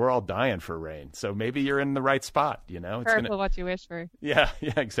 We're all dying for rain. So maybe you're in the right spot, It's careful what you wish for. Yeah,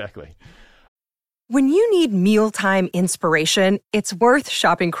 exactly. When you need mealtime inspiration, it's worth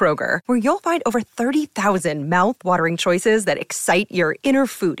shopping Kroger, where you'll find over 30,000 mouth-watering choices that excite your inner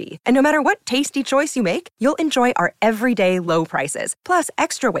foodie. And no matter what tasty choice you make, you'll enjoy our everyday low prices, plus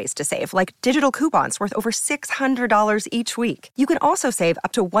extra ways to save, like digital coupons worth over $600 each week. You can also save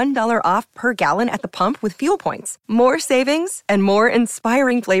up to $1 off per gallon at the pump with fuel points. More savings and more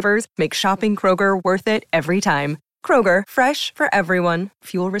inspiring flavors make shopping Kroger worth it every time. Kroger, fresh for everyone.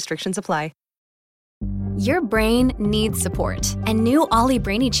 Fuel restrictions apply. Your brain needs support, and new Ollie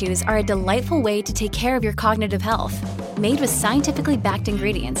Brainy Chews are a delightful way to take care of your cognitive health. Made with scientifically backed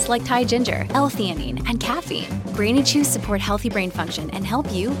ingredients like Thai ginger, L-theanine, and caffeine, Brainy Chews support healthy brain function and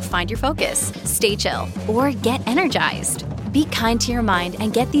help you find your focus, stay chill, or get energized. Be kind to your mind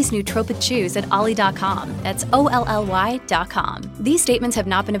and get these nootropic chews at ollie.com. That's OLLY.com. These statements have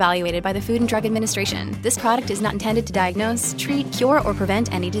not been evaluated by the Food and Drug Administration. This product is not intended to diagnose, treat, cure, or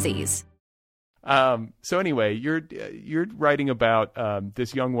prevent any disease. So anyway, you're writing about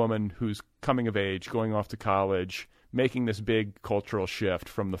this young woman who's coming of age, going off to college, making this big cultural shift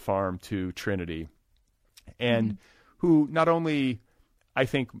from the farm to Trinity, and who not only, I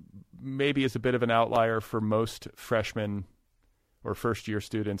think, maybe is a bit of an outlier for most freshmen or first-year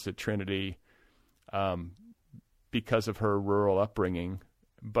students at Trinity because of her rural upbringing,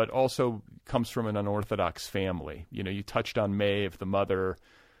 but also comes from an unorthodox family. You know, you touched on Maeve, the mother,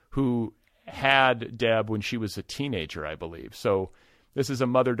 who had Deb when she was a teenager, I believe. So this is a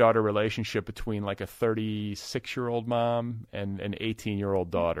mother-daughter relationship between like a 36-year-old mom and an 18-year-old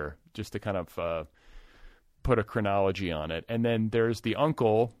daughter, just to kind of put a chronology on it. And then there's the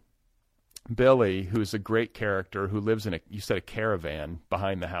uncle, Billy, who's a great character who lives in a caravan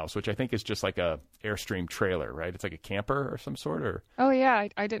behind the house, which I think is just like a Airstream trailer, right? It's like a camper or some sort, or Oh yeah,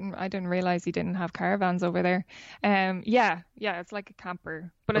 I didn't realize he didn't have caravans over there. Yeah, it's like a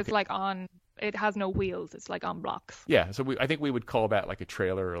camper, but it's like it has no wheels. It's like on blocks. Yeah, so I think we would call that like a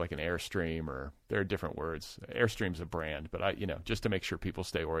trailer or like an Airstream, or there are different words. Airstream's a brand, but just to make sure people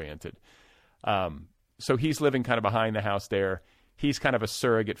stay oriented. So he's living kind of behind the house there. He's kind of a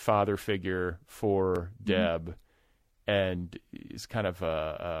surrogate father figure for Deb, and is kind of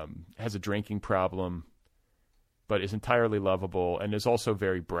has a drinking problem, but is entirely lovable and is also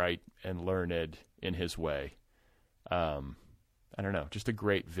very bright and learned in his way. I don't know, just a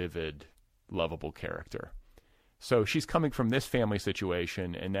great, vivid, lovable character. So she's coming from this family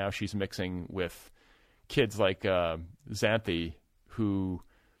situation, and now she's mixing with kids like Xanthi, who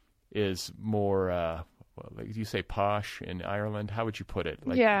is more... like you say posh in Ireland, how would you put it?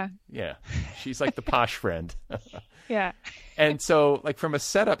 Like, yeah, she's like the posh friend. Yeah. And so, like, from a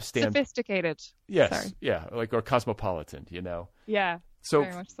setup standpoint, sophisticated. Yes. Sorry. Yeah, like, or cosmopolitan, Yeah. So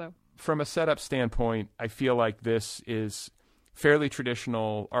very much so. From a setup standpoint, I feel like this is fairly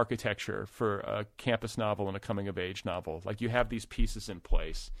traditional architecture for a campus novel and a coming of age novel. Like, you have these pieces in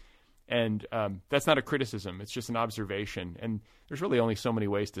place. And that's not a criticism. It's just an observation. And there's really only so many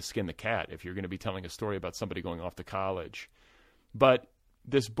ways to skin the cat if you're going to be telling a story about somebody going off to college. But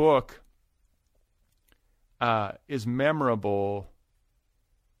this book is memorable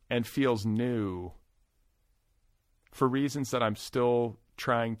and feels new for reasons that I'm still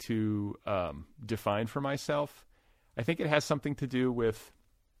trying to define for myself. I think it has something to do with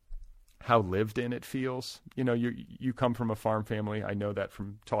how lived in it feels. You know, you come from a farm family. I know that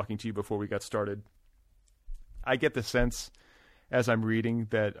from talking to you before we got started. I get the sense as I'm reading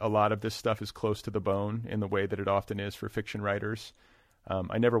that a lot of this stuff is close to the bone in the way that it often is for fiction writers.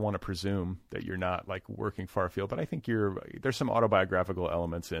 I never want to presume that you're not like working far afield, but I think there's some autobiographical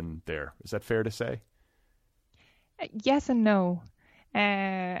elements in there. Is that fair to say? Yes and no.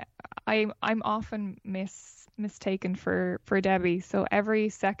 I'm often mistaken for Debbie. So every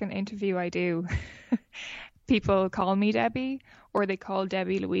second interview I do, people call me Debbie, or they call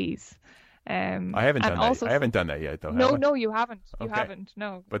Debbie Louise. I haven't done that. I haven't done that yet, though. No, you haven't. You Okay. haven't.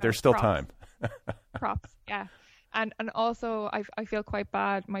 No. But there's still time. Props. Yeah. And also I feel quite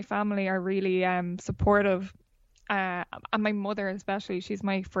bad. My family are really supportive. And my mother especially, she's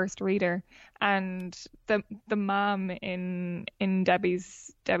my first reader, and the mom in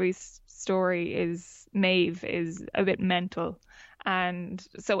Debbie's story is Maeve, is a bit mental, and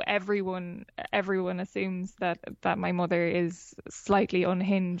so everyone assumes that my mother is slightly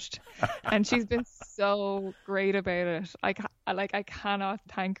unhinged, and she's been so great about it. I cannot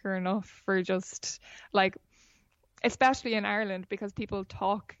thank her enough for just like, especially in Ireland, because people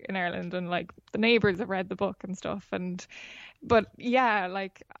talk in Ireland and like the neighbors have read the book and stuff. But yeah,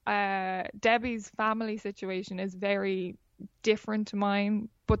 like Debbie's family situation is very different to mine,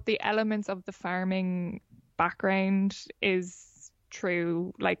 but the elements of the farming background is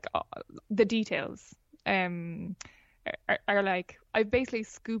through like the details. Are like, I've basically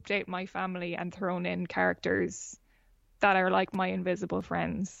scooped out my family and thrown in characters that are like my invisible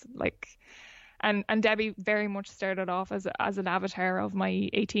friends. Like, and Debbie very much started off as an avatar of my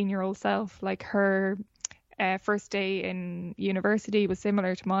 18-year-old self. Like, her first day in university was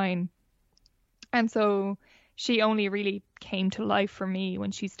similar to mine. And so she only really came to life for me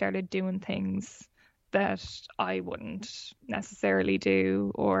when she started doing things that I wouldn't necessarily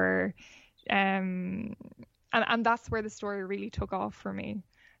do, or and that's where the story really took off for me.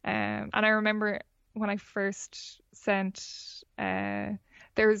 And I remember when I first sent,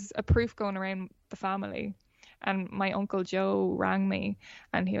 there's a proof going around the family, and my Uncle Joe rang me,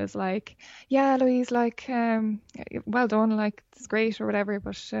 and he was like, yeah, Louise, like, well done, like, it's great or whatever,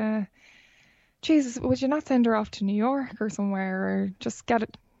 but Jesus, would you not send her off to New York or somewhere, or just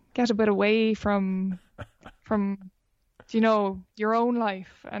get a bit away from your own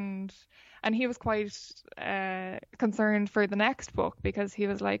life? And he was quite concerned for the next book, because he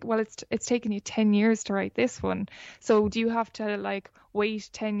was like, well, it's taken you 10 years to write this one, so do you have to like wait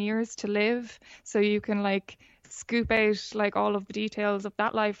 10 years to live so you can like scoop out like all of the details of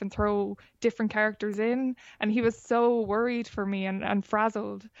that life and throw different characters in? And he was so worried for me and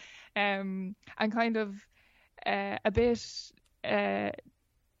frazzled, and kind of a bit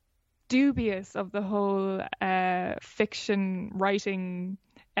dubious of the whole fiction writing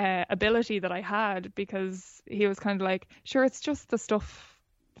ability that I had, because he was kind of like, sure, it's just the stuff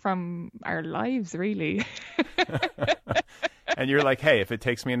from our lives, really. And you're like, hey, if it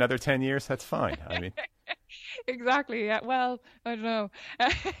takes me another 10 years, that's fine. I mean, exactly. Yeah. Well, I don't know.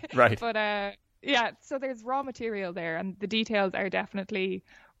 Right. But yeah, so there's raw material there, and the details are definitely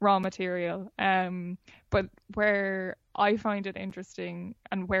raw material. But where I find it interesting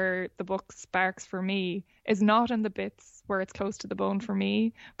and where the book sparks for me is not in the bits where it's close to the bone for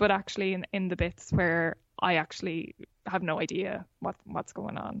me, but actually in the bits where I actually have no idea what's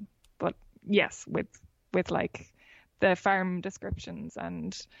going on. But yes, with like the farm descriptions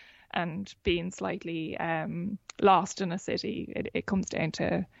and being slightly lost in a city, it comes down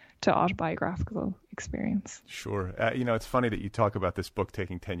to autobiographical experience. Sure. It's funny that you talk about this book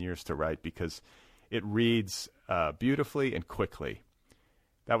taking 10 years to write, because it reads beautifully and quickly.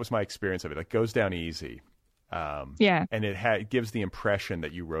 That was my experience of it. It goes down easy. Yeah. And it gives the impression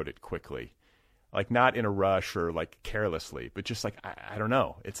that you wrote it quickly. Like, not in a rush or like carelessly, but just like, I don't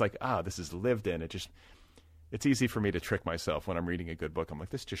know. It's like, this is lived in. It's easy for me to trick myself when I'm reading a good book. I'm like,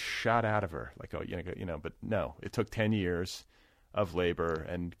 this just shot out of her. Like, but no, it took 10 years of labor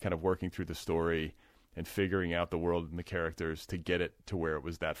and kind of working through the story and figuring out the world and the characters to get it to where it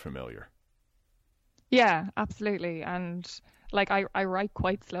was that familiar. Yeah, absolutely. And like, I write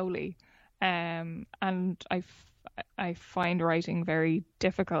quite slowly, and I find writing very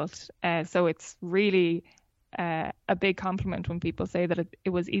difficult. So it's really a big compliment when people say that it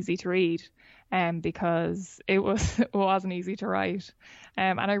was easy to read, because it wasn't easy to write,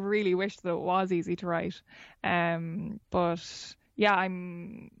 and I really wish that it was easy to write. But yeah,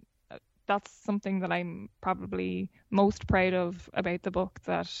 that's something that I'm probably most proud of about the book,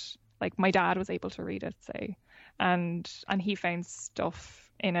 that like my dad was able to read it, say, and he found stuff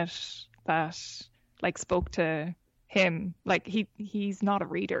in it that like spoke to him. Like, he's not a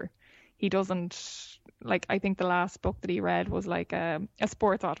reader. He doesn't, like, I think the last book that he read was like a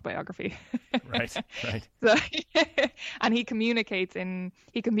sports autobiography. Right. So, and he communicates in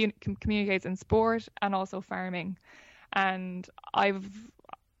sport and also farming. And I've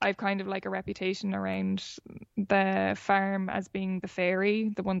kind of like a reputation around the farm as being the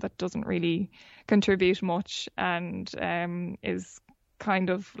fairy, the one that doesn't really contribute much, and is kind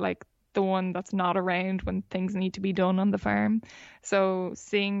of like the one that's not around when things need to be done on the farm. So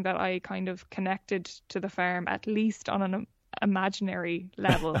seeing that I kind of connected to the farm, at least on an imaginary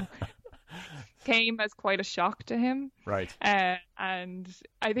level, came as quite a shock to him. Right. And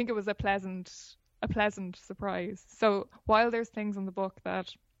I think it was a pleasant surprise. So while there's things in the book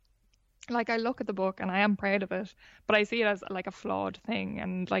that, like, I look at the book and I am proud of it, but I see it as like a flawed thing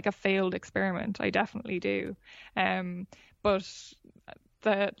and like a failed experiment. I definitely do. But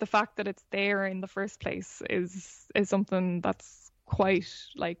the fact that it's there in the first place is something that's quite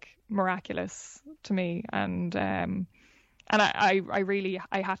like miraculous to me. And I really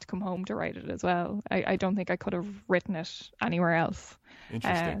had to come home to write it as well. I don't think I could have written it anywhere else.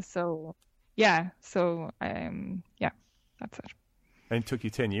 Interesting. Yeah, that's it. And it took you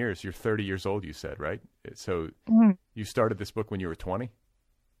 10 years. You're 30 years old, you said, right? So You started this book when you were 20?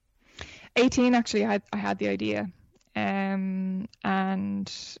 18, actually. I had the idea. And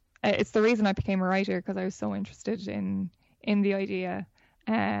it's the reason I became a writer, because I was so interested in in the idea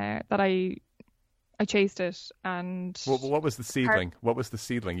that I chased it. And what was the seedling? What was the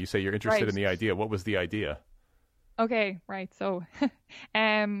seedling? You say you're interested in the idea. What was the idea? Okay, right. So,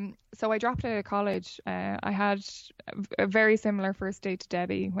 so I dropped out of college. I had a very similar first date to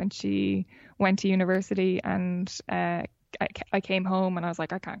Debbie when she went to university, and I came home and I was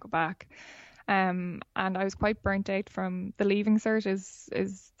like, I can't go back. And I was quite burnt out from the leaving cert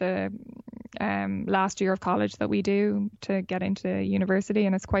is the last year of college that we do to get into university,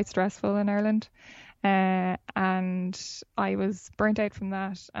 and it's quite stressful in Ireland. And I was burnt out from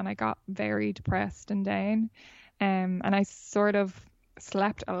that, and I got very depressed and down. And I sort of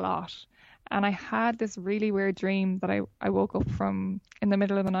slept a lot. And I had this really weird dream that I woke up from in the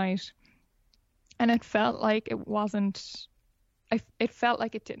middle of the night. And it felt like it wasn't, it felt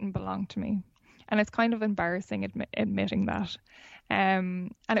like it didn't belong to me. And it's kind of embarrassing admitting that.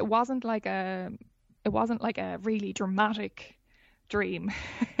 And it wasn't like a really dramatic dream.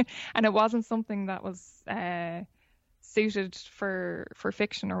 And it wasn't something that was suited for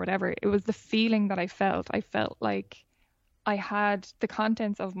fiction or whatever. It was the feeling that I felt. I felt like I had the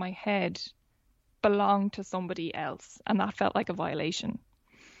contents of my head belonged to somebody else, and that felt like a violation.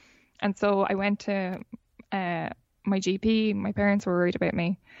 And so I went to my GP. My parents were worried about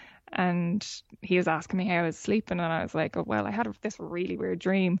me, and he was asking me how I was sleeping, and I was like, oh, well, I had this really weird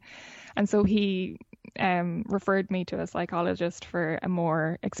dream. And so he referred me to a psychologist for a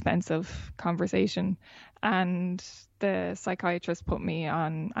more expensive conversation, and the psychiatrist put me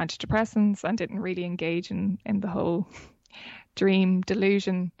on antidepressants and didn't really engage in the whole dream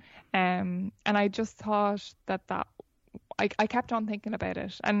delusion. And I just thought that I kept on thinking about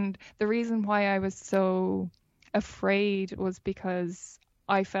it. And the reason why I was so afraid was because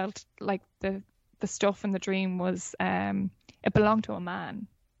I felt like the stuff in the dream was it belonged to a man,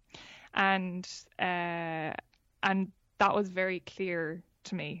 and that was very clear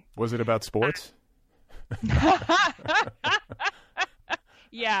to me. Was it about sports?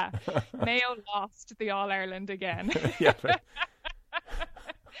 Yeah, Mayo lost the All Ireland again. Yeah.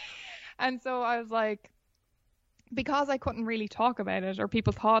 And so I was like, because I couldn't really talk about it, or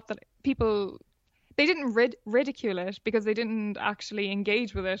people thought that they didn't ridicule it because they didn't actually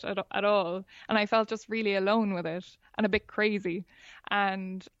engage with it at all. And I felt just really alone with it and a bit crazy.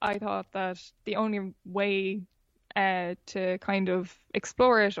 And I thought that the only way to kind of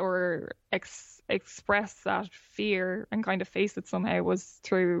explore it or express that fear and kind of face it somehow was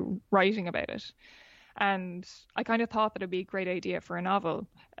through writing about it. And I kind of thought that it'd be a great idea for a novel.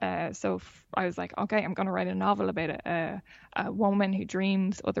 So I was like, okay, I'm going to write a novel about it. A woman who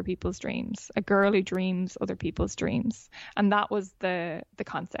dreams other people's dreams, a girl who dreams other people's dreams. And that was the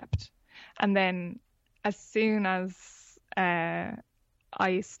concept. And then as soon as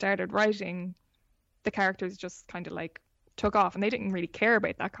I started writing, the characters just kind of like took off, and they didn't really care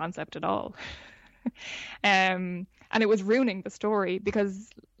about that concept at all. And it was ruining the story because,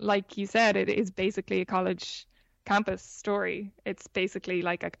 like you said, it is basically a college campus story. It's basically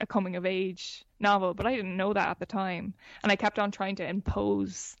like a coming of age novel, but I didn't know that at the time, and I kept on trying to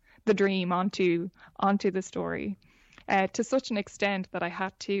impose the dream onto the story to such an extent that I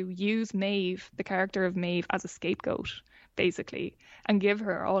had to use Maeve, the character of Maeve, as a scapegoat, basically, and give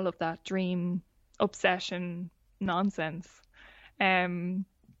her all of that dream obsession nonsense.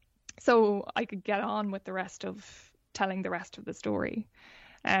 So I could get on with the rest of telling the rest of the story.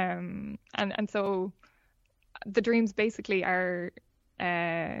 And so the dreams basically are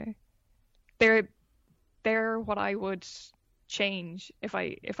they're what I would change if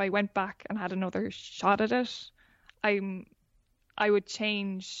I went back and had another shot at it. I would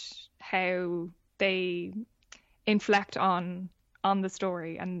change how they inflect on the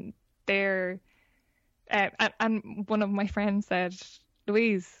story, and they're and one of my friends said,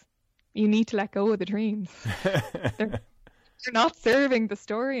 Louise, you need to let go of the dreams. They're not serving the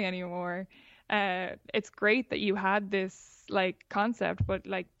story anymore. It's great that you had this like concept, but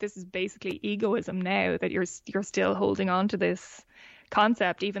like this is basically egoism now, that you're still holding on to this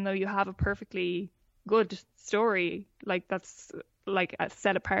concept even though you have a perfectly good story like that's like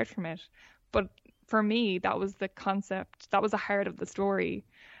set apart from it. But for me, that was the concept, that was the heart of the story,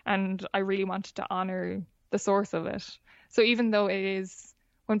 and I really wanted to honor the source of it. So even though it is,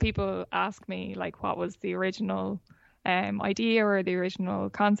 when people ask me like what was the original idea or the original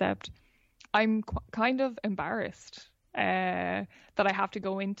concept, I'm kind of embarrassed that I have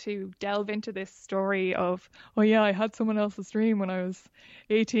to delve into this story of, oh yeah, I had someone else's dream when I was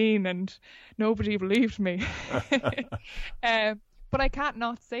 18 and nobody believed me. But I can't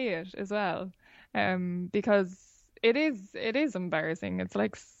not say it as well, because it is embarrassing. It's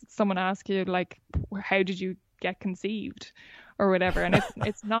like someone asks you like, how did you get conceived or whatever. And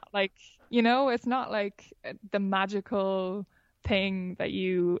it's not like, you know, it's not like the magical thing that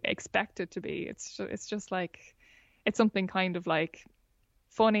you expect it to be. It's just like, it's something kind of like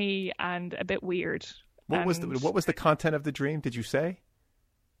funny and a bit weird. What was the content of the dream? Did you say?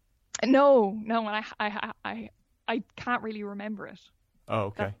 No, and I can't really remember it. Oh,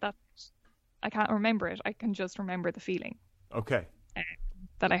 okay. I can't remember it. I can just remember the feeling. Okay.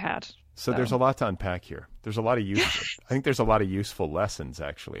 That I had. So there's a lot to unpack here. There's a lot of I think there's a lot of useful lessons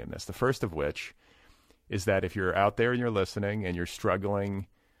actually in this. The first of which is that if you're out there and you're listening and you're struggling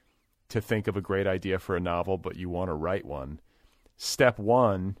to think of a great idea for a novel, but you want to write one, step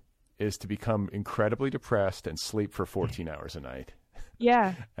one is to become incredibly depressed and sleep for 14 hours a night.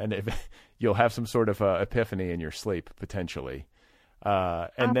 Yeah. And if you'll have some sort of epiphany in your sleep potentially. And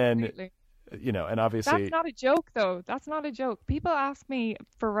Absolutely. then, you know, and obviously that's not a joke though. That's not a joke. People ask me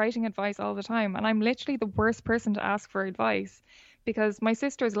for writing advice all the time, and I'm literally the worst person to ask for advice, because my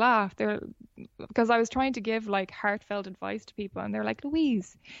sisters laugh. Because I was trying to give like heartfelt advice to people, and they're like,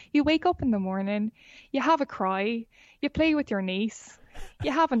 Louise, you wake up in the morning, you have a cry, you play with your niece,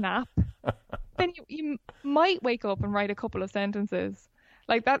 you have a nap, then you might wake up and write a couple of sentences.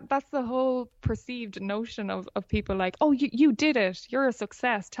 Like that's the whole perceived notion of people, like, oh, you did it, you're a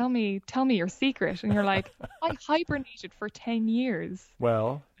success, tell me your secret. And you're like, I hibernated for 10 years.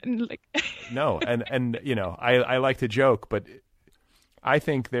 Well, and like no, and you know, I like to joke, but I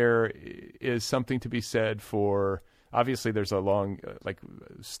think there is something to be said for, obviously there's a long like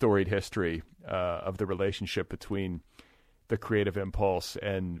storied history of the relationship between the creative impulse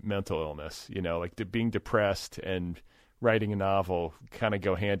and mental illness, you know, like being depressed and writing a novel kind of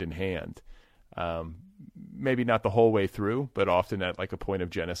go hand in hand. Maybe not the whole way through, but often at like a point of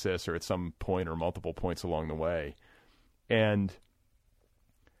genesis or at some point or multiple points along the way. And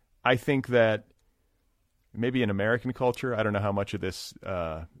I think that maybe in American culture, I don't know how much of this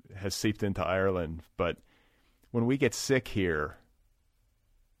has seeped into Ireland, but when we get sick here,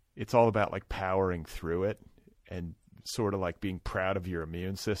 it's all about like powering through it and sort of like being proud of your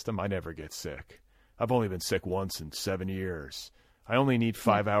immune system. I never get sick. I've only been sick once in 7 years. I only need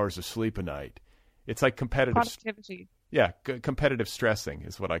 5 hours of sleep a night. It's like competitive productivity. Yeah, competitive stressing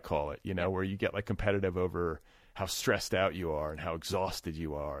is what I call it, you know, where you get like competitive over how stressed out you are and how exhausted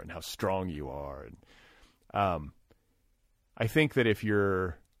you are and how strong you are. And I think that if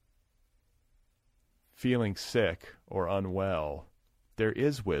you're feeling sick or unwell, there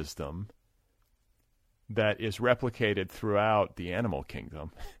is wisdom that is replicated throughout the animal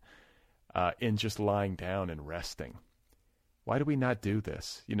kingdom. In just lying down and resting. Why do we not do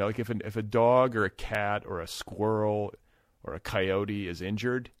this? You know, like if a dog or a cat or a squirrel or a coyote is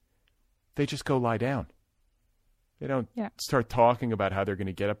injured, they just go lie down. They don't start talking about how they're going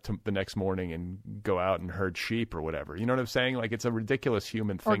to get up the next morning and go out and herd sheep or whatever. You know what I'm saying? Like it's a ridiculous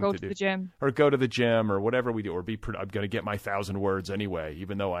human thing to do. Or go to the gym. Or go to the gym or whatever we do. Or I'm going to get my 1,000 words anyway,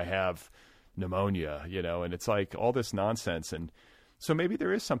 even though I have pneumonia, you know, and it's like all this nonsense. And so maybe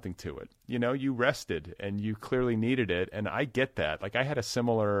there is something to it. You know, you rested and you clearly needed it. And I get that. Like I had a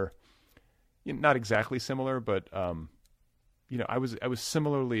similar, not exactly similar, but, you know, I was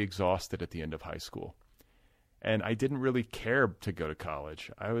similarly exhausted at the end of high school. And I didn't really care to go to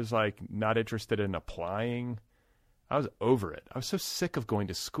college. I was like not interested in applying. I was over it. I was so sick of going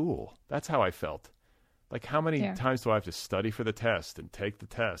to school. That's how I felt. Like how many times do I have to study for the test and take the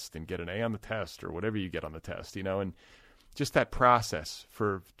test and get an A on the test or whatever you get on the test, you know, and just that process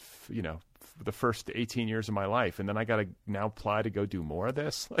for, you know, for the first 18 years of my life. And then I got to now apply to go do more of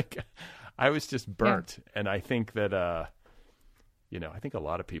this. Like I was just burnt. Yeah. And I think that, you know, I think a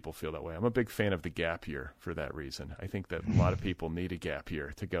lot of people feel that way. I'm a big fan of the gap year for that reason. I think that a lot of people need a gap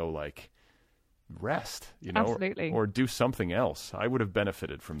year to go like rest, you know, or do something else. I would have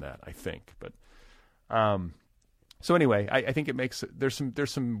benefited from that, I think. But, so anyway, I think it makes, there's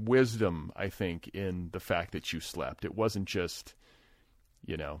some wisdom, I think, in the fact that you slept. It wasn't just,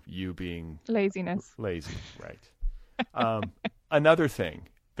 you know, you being lazy, right? Another thing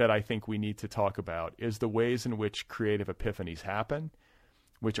that I think we need to talk about is the ways in which creative epiphanies happen,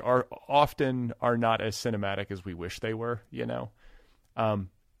 which are often not as cinematic as we wish they were, you know?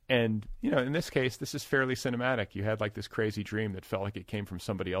 And, you know, in this case, this is fairly cinematic. You had like this crazy dream that felt like it came from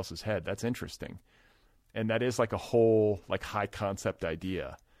somebody else's head. That's interesting. And that is like a whole like high concept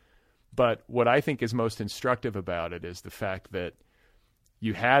idea. But what I think is most instructive about it is the fact that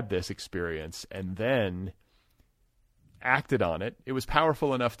you had this experience and then acted on it. It was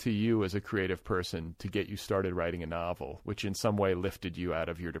powerful enough to you as a creative person to get you started writing a novel, which in some way lifted you out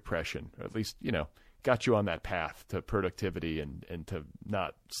of your depression, or at least, you know, got you on that path to productivity and to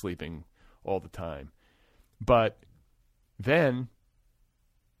not sleeping all the time. But then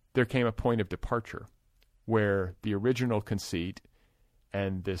there came a point of departure where the original conceit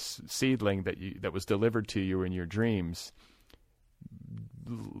and this seedling that was delivered to you in your dreams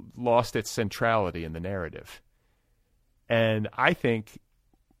lost its centrality in the narrative. And I think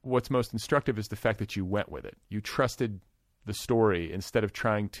what's most instructive is the fact that you went with it. You trusted the story instead of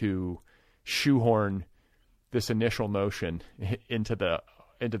trying to shoehorn this initial notion into the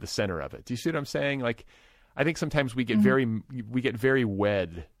center of it. Do you see what I'm saying? Like, I think sometimes we get very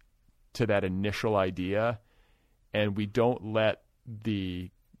wed to that initial idea, and we don't let the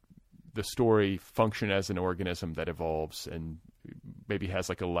story function as an organism that evolves and maybe has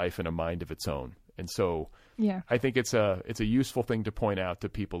like a life and a mind of its own. And so I think it's a useful thing to point out to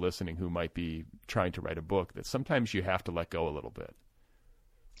people listening who might be trying to write a book, that sometimes you have to let go a little bit.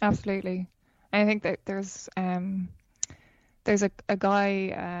 Absolutely. I think that there's a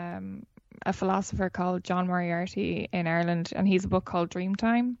guy, a philosopher called John Moriarty in Ireland, and he's a book called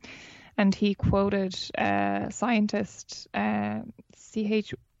Dreamtime. And he quoted scientist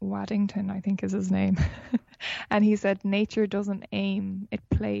C.H. Waddington, I think is his name. And he said, nature doesn't aim, it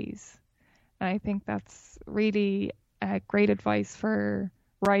plays. And I think that's really great advice for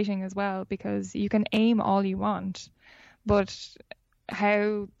writing as well, because you can aim all you want, but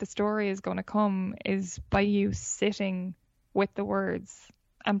how the story is going to come is by you sitting with the words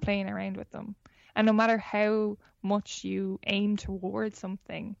and playing around with them. And no matter how much you aim towards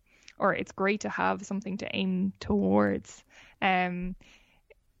something, or it's great to have something to aim towards,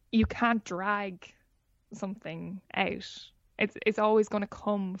 you can't drag something out. It's always going to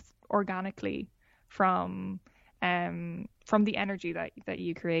come organically from the energy that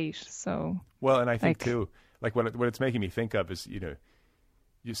you create. So well, and I think too, like what it's making me think of is,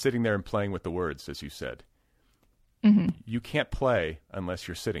 you're sitting there and playing with the words, as you said. Mm-hmm. You can't play unless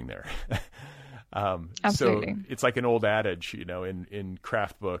you're sitting there. Absolutely. So it's like an old adage, in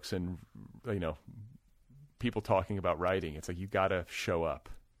craft books and, people talking about writing. It's like, you got to show up.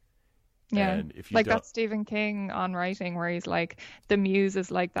 Yeah. And if you like that Stephen King on writing, where he's like, the muse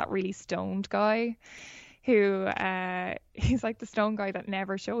is like that really stoned guy who, he's like the stone guy that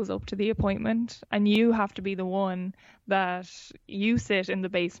never shows up to the appointment. And you have to be the one that you sit in the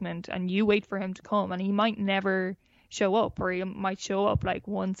basement and you wait for him to come. And he might never show up, or he might show up like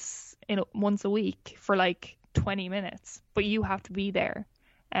once a week for like 20 minutes, but you have to be there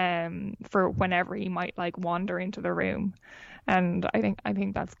for whenever he might like wander into the room. And I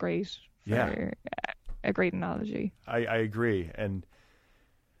think that's great for a great analogy. I agree. And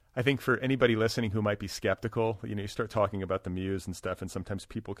I think for anybody listening who might be skeptical, you start talking about the muse and stuff, and sometimes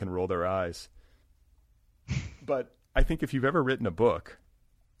people can roll their eyes. But I think if you've ever written a book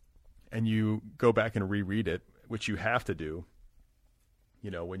and you go back and reread it, which you have to do,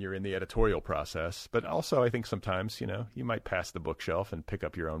 when you're in the editorial process, but also I think sometimes, you might pass the bookshelf and pick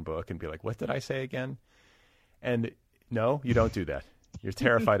up your own book and be like, what did I say again? And no, you don't do that. You're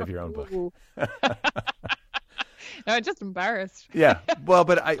terrified of your own book. No, I'm just embarrassed. Yeah. Well,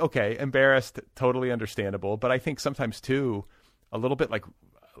 but embarrassed, totally understandable. But I think sometimes too, a little bit like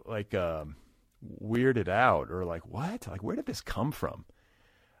weirded out, or like, what? Like, where did this come from?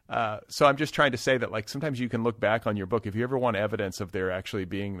 So I'm just trying to say that, like, sometimes you can look back on your book. If you ever want evidence of there actually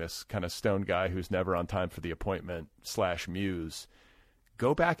being this kind of stone guy who's never on time for the appointment / muse,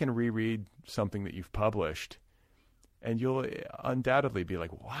 go back and reread something that you've published, and you'll undoubtedly be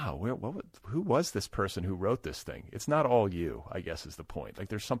like, wow, who was this person who wrote this thing? It's not all you, I guess, is the point. Like,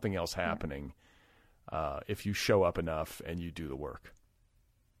 there's something else happening if you show up enough and you do the work.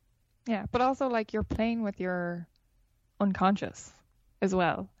 Yeah, but also, like, you're playing with your unconscious as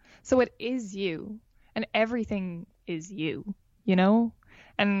well. So it is you, and everything is you,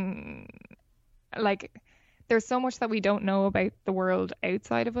 And, like, there's so much that we don't know about the world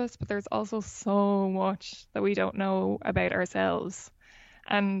outside of us, but there's also so much that we don't know about ourselves.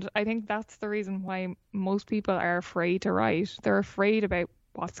 And I think that's the reason why most people are afraid to write. They're afraid about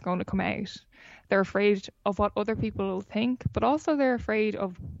what's going to come out. They're afraid of what other people will think, but also they're afraid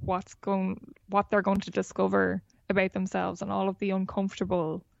of what they're going to discover about themselves and all of the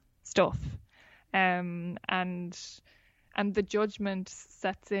uncomfortable stuff. And the judgment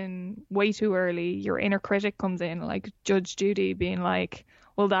sets in way too early. Your inner critic comes in, like Judge Judy, being like,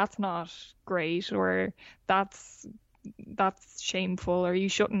 well, that's not great, or that's shameful, or you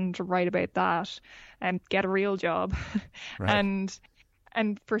shouldn't write about that, and get a real job. Right.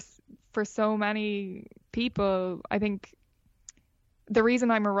 And for so many people, I think the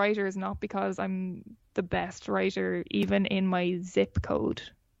reason I'm a writer is not because I'm the best writer, even in my zip code.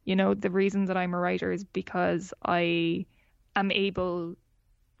 The reason that I'm a writer is because I am able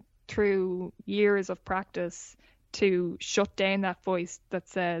through years of practice to shut down that voice that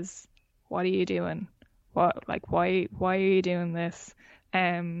says, what are you doing? Why are you doing this?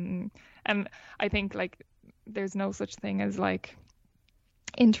 And I think like there's no such thing as like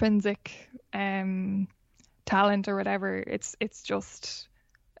intrinsic talent or whatever. It's just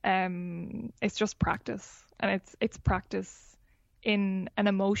practice, and it's practice in an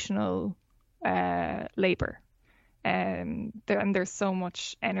emotional labor. And there's so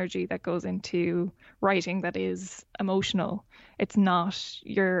much energy that goes into writing that is emotional. It's not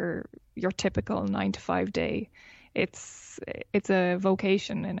your typical 9 to 5 day. It's a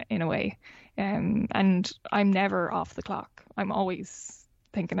vocation in a way. And I'm never off the clock. I'm always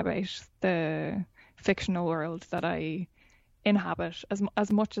thinking about the fictional world that I inhabit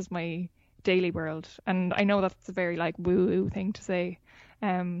as much as my daily world. And I know that's a very like woo-woo thing to say,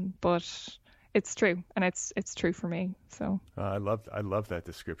 but it's true, and it's true for me. So I love that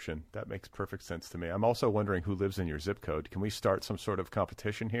description. That makes perfect sense to me. I'm also wondering who lives in your zip code. Can we start some sort of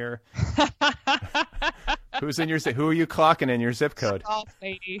competition here? Who's in your Who are you clocking in your zip code? Shut off,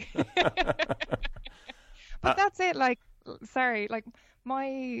 lady. But that's it. Like, sorry, like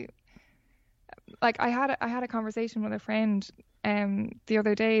I had a conversation with a friend the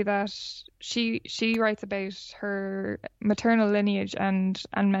other day that she writes about her maternal lineage and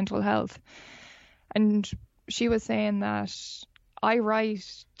mental health. And she was saying that I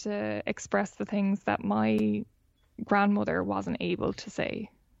write to express the things that my grandmother wasn't able to say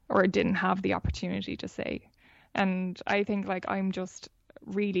or didn't have the opportunity to say. And I think like I'm just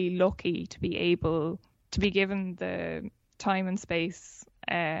really lucky to be able to be given the time and space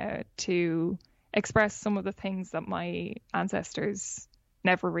to express some of the things that my ancestors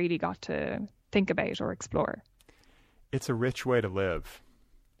never really got to think about or explore. It's a rich way to live.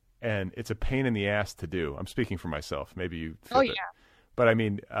 And it's a pain in the ass to do. I'm speaking for myself. Maybe you feel Oh, it. yeah. But I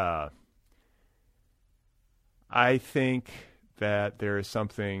mean, I think that there is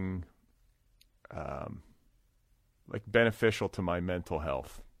something like beneficial to my mental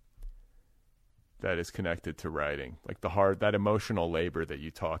health that is connected to writing. Like that emotional labor that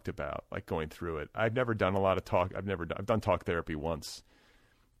you talked about, like going through it. I've never done a lot of talk. I've done talk therapy once,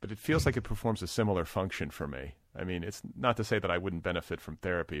 but it feels like it performs a similar function for me. I mean, it's not to say that I wouldn't benefit from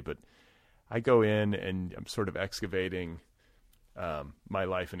therapy, but I go in and I'm sort of excavating my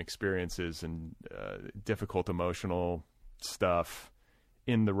life and experiences and difficult emotional stuff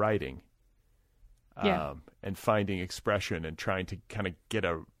in the writing, and finding expression and trying to kind of get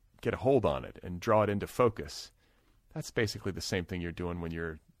a hold on it and draw it into focus. That's basically the same thing you're doing when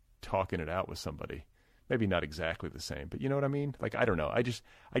you're talking it out with somebody. Maybe not exactly the same, but you know what I mean? Like, I don't know. I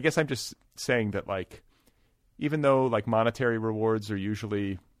guess I'm just saying that, like, even though like monetary rewards are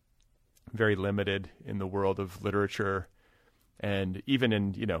usually very limited in the world of literature, and even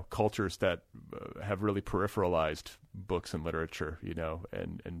in, cultures that have really peripheralized books and literature,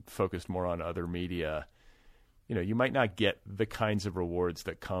 and focused more on other media, you might not get the kinds of rewards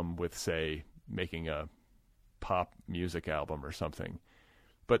that come with, say, making a pop music album or something.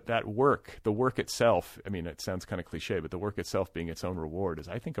 But the work itself, I mean, it sounds kind of cliche, but the work itself being its own reward is,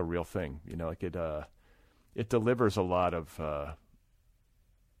 I think, a real thing. Like it delivers a lot of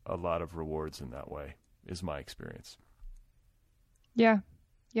rewards in that way, is my experience. Yeah.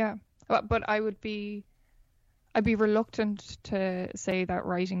 But I'd be reluctant to say that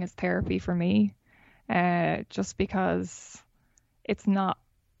writing is therapy for me, just because it's not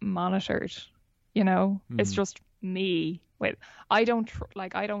monitored. It's just me. I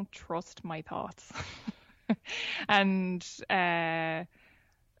don't trust my thoughts, and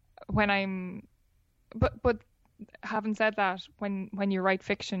but having said that, when you write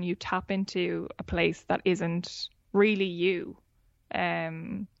fiction, you tap into a place that isn't really you.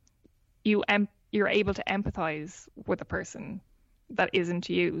 You're able to empathize with a person that isn't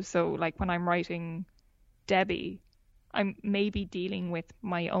you. So like when I'm writing Debbie, I'm maybe dealing with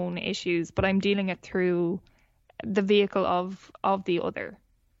my own issues, but I'm dealing it through the vehicle of the other.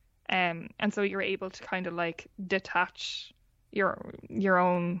 And so you're able to kind of like detach your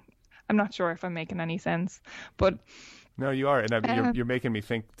own. I'm not sure if I'm making any sense, but no, you are, and you're making me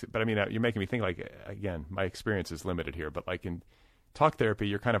think. But I mean, you're making me think. Like, again, my experience is limited here, but like in talk therapy,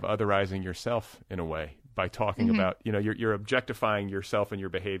 you're kind of otherizing yourself in a way by talking about. You're objectifying yourself and your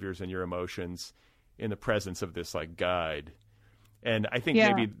behaviors and your emotions in the presence of this like guide. And I think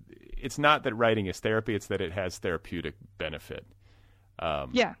maybe it's not that writing is therapy; it's that it has therapeutic benefit.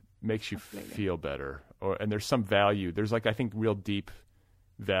 Makes you feel better, and there's some value. There's like, I think, real deep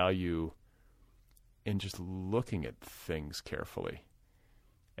value in just looking at things carefully.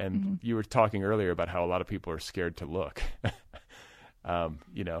 And you were talking earlier about how a lot of people are scared to look.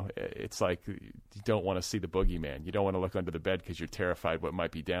 It's like you don't want to see the boogeyman. You don't want to look under the bed because you're terrified what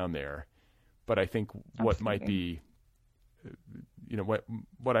might be down there. But I think what Absolutely. might be,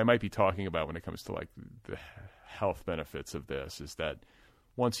 what I might be talking about when it comes to like the health benefits of this is that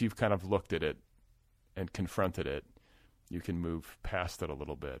once you've kind of looked at it and confronted it, you can move past it a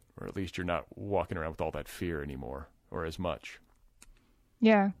little bit, or at least you're not walking around with all that fear anymore, or as much.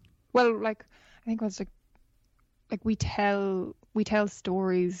 Yeah. Well, like I think it was like we tell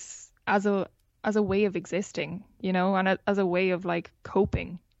stories as a way of existing, and as a way of like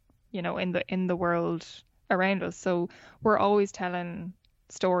coping, in the world around us. So we're always telling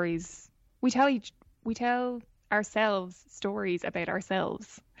stories. We tell ourselves stories about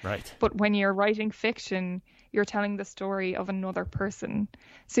ourselves. Right. But when you're writing fiction, you're telling the story of another person.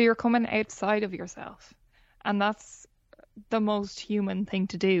 So you're coming outside of yourself. And that's the most human thing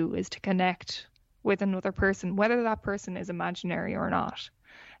to do, is to connect with another person, whether that person is imaginary or not.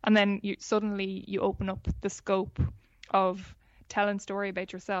 And then you suddenly open up the scope of telling story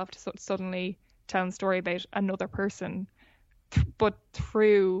about yourself to suddenly telling story about another person, but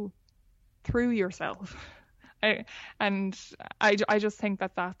through yourself. I just think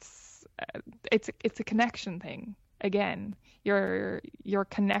that's it's a connection thing. Again, you're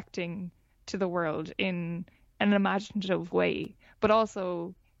connecting to the world in an imaginative way, but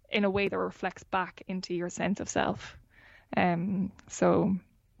also in a way that reflects back into your sense of self. So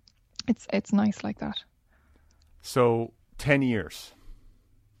it's nice like that. So 10 years.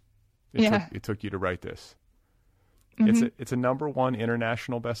 It took you to write this. Mm-hmm. It's a #1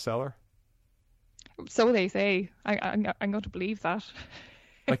 international bestseller. So they say. I'm going to believe that.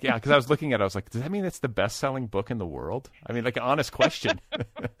 Like, yeah, because I was looking at it, I was like, does that mean it's the best-selling book in the world? I mean, like, an honest question.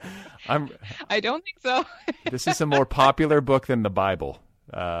 I don't think so. This is a more popular book than the Bible.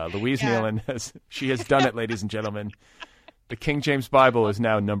 Louise Nealon has done it, ladies and gentlemen. The King James Bible is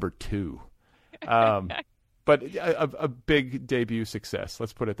now #2. But a big debut success.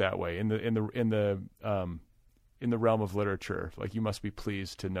 Let's put it that way. In the realm of literature, like, you must be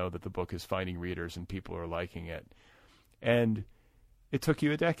pleased to know that the book is finding readers and people are liking it. And it took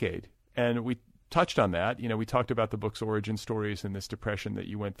you a decade, and we touched on that. We talked about the book's origin stories and this depression that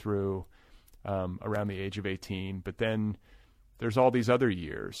you went through around the age of 18. But then there's all these other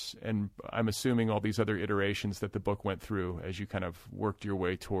years, and I'm assuming all these other iterations that the book went through as you kind of worked your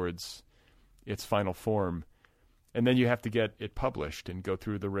way towards its final form. And then you have to get it published and go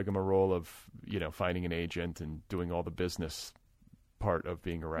through the rigmarole of, finding an agent and doing all the business part of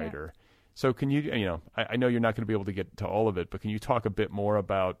being a writer. Yeah. So can you, I know you're not going to be able to get to all of it, but can you talk a bit more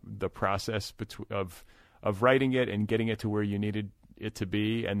about the process of writing it and getting it to where you needed it to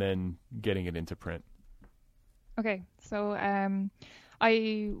be, and then getting it into print? Okay, so I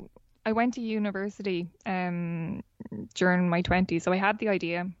went to university during my 20s, so I had the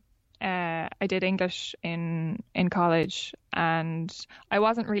idea. I did English in college, and I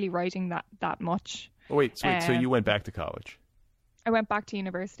wasn't really writing that much. Oh, wait, so you went back to college? I went back to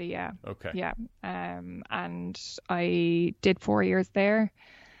university, yeah. Okay. Yeah, and I did 4 years there,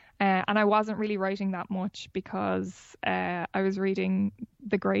 and I wasn't really writing that much because I was reading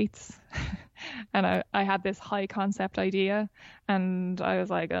the greats, and I had this high concept idea, and I was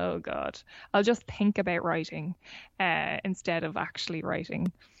like, oh God, I'll just think about writing instead of actually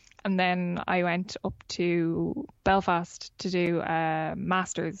writing. And then I went up to Belfast to do a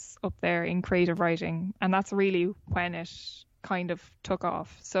master's up there in creative writing. And that's really when it kind of took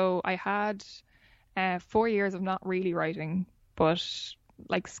off. So I had 4 years of not really writing, but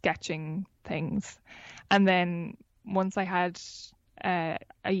like sketching things. And then once I had a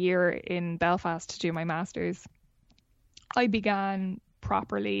year in Belfast to do my master's, I began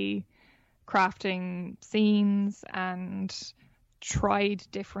properly crafting scenes and tried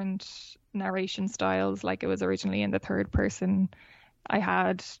different narration styles. Like, it was originally in the third person. I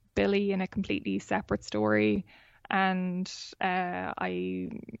had Billy in a completely separate story, and I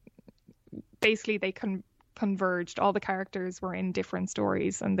basically they converged. All the characters were in different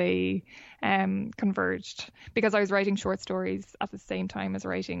stories, and they converged because I was writing short stories at the same time as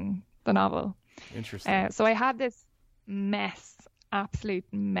writing the novel. Interesting. So I had this absolute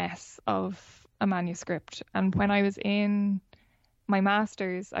mess of a manuscript, and when I was in my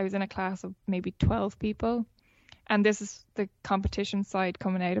master's, I was in a class of maybe 12 people, and this is the competition side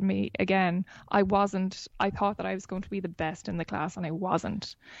coming out of me again. I thought that I was going to be the best in the class, and I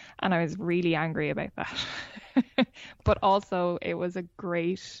wasn't, and I was really angry about that. But also it was a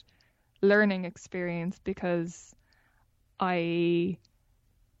great learning experience because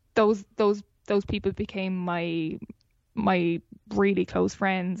those people became my really close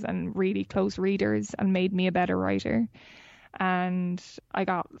friends and really close readers, and made me a better writer. And I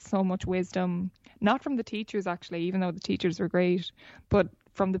got so much wisdom, not from the teachers actually, even though the teachers were great, but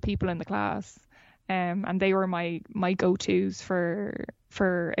from the people in the class. And they were my go-tos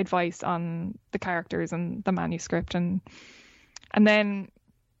for advice on the characters and the manuscript. And then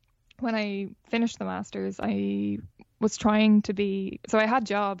when I finished the masters, I was trying to be, so I had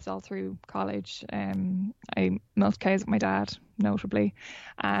jobs all through college. I milked cows with my dad, notably,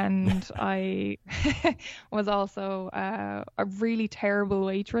 and I was also a really terrible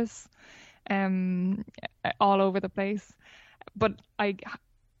waitress, all over the place. But I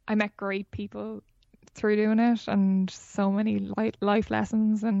met great people through doing it, and so many life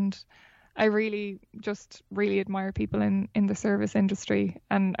lessons, and I really admire people in the service industry,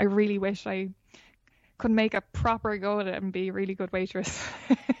 and I really wish I could make a proper go at it and be a really good waitress.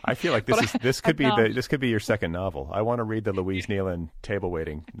 I feel like this could be your second novel. I want to read the Louise Nealon table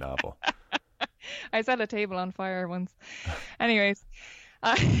waiting novel. I set a table on fire once. Anyways.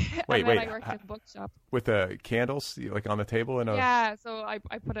 Wait. I worked in a bookshop with the candles like on the table and yeah. So I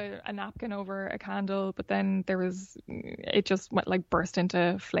put a napkin over a candle, but then it just went like burst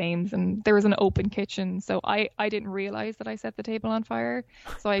into flames, and there was an open kitchen. So I didn't realize that I set the table on fire.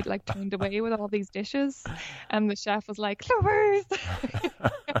 So I like turned away with all these dishes, and the chef was like, "Louise!"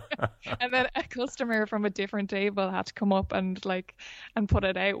 And then a customer from a different table had to come up and put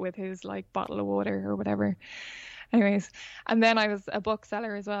it out with his like bottle of water or whatever. Anyways, and then I was a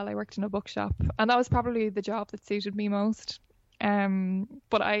bookseller as well. I worked in a bookshop, and that was probably the job that suited me most.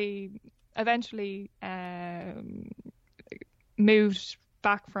 But I eventually moved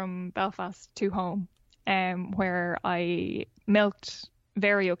back from Belfast to home, where I milked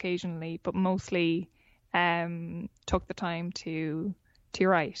very occasionally, but mostly took the time to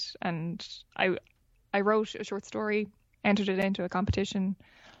write. And I wrote a short story, entered it into a competition,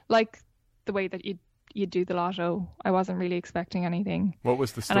 like the way that you do the lotto. I wasn't really expecting anything. What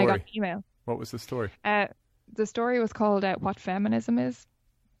was the story? And I got an email. What was the story? The story was called What Feminism Is.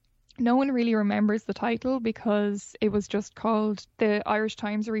 No one really remembers the title because it was just called, the Irish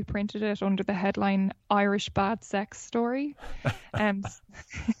Times reprinted it under the headline Irish Bad Sex Story.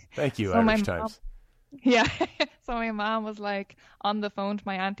 Thank you, so Irish Times. Yeah. So my mom was like on the phone to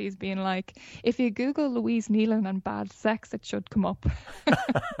my aunties being like, if you Google Louise Nealon and bad sex, it should come up.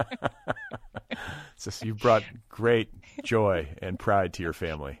 So you brought great joy and pride to your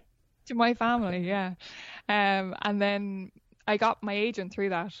family. To my family, yeah. And then I got my agent through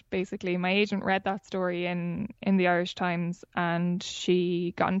that, basically. My agent read that story in the Irish Times, and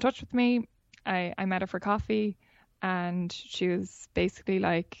she got in touch with me. I met her for coffee, and she was basically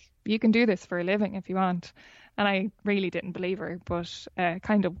like, you can do this for a living if you want. And I really didn't believe her, but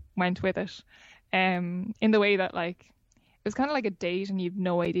kind of went with it, in the way that like, it was kind of like a date and you've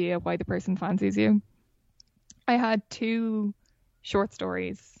no idea why the person fancies you. I had 2 short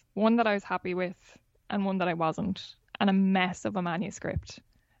stories, one that I was happy with and one that I wasn't, and a mess of a manuscript.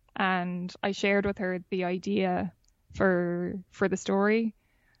 And I shared with her the idea for the story,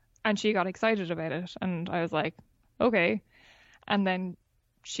 and she got excited about it, and I was like, okay. And then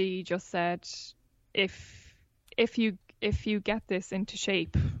she just said, if you get this into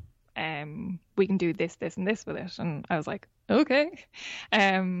shape, we can do this, this, and this with it. And I was like, okay.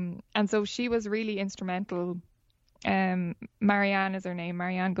 And so she was really instrumental. Marianne is her name,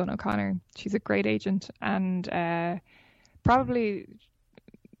 Marianne Gunn O'Connor. She's a great agent, and probably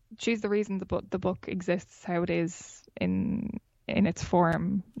she's the reason the book exists how it is in its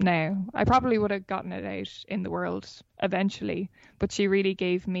form now. I probably would have gotten it out in the world eventually, but she really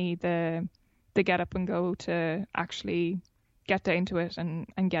gave me the get up and go to actually get down to it and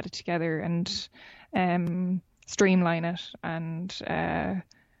get it together and streamline it and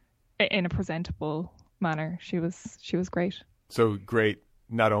in a presentable manner. She was great. So great,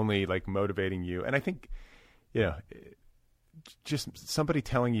 not only like motivating you, and I think, just somebody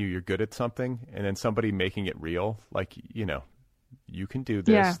telling you you're good at something and then somebody making it real, like, you can do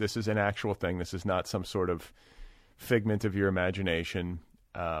this. Yeah. This is an actual thing. This is not some sort of figment of your imagination.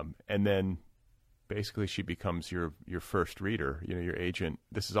 And then basically she becomes your first reader, your agent.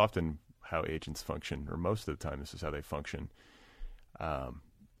 This is often how agents function, or most of the time this is how they function.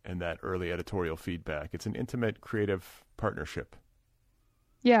 And that early editorial feedback, it's an intimate creative partnership.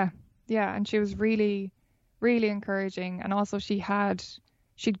 Yeah. And she was really, really encouraging. And also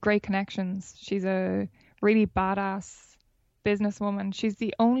she'd great connections. She's a really badass businesswoman. She's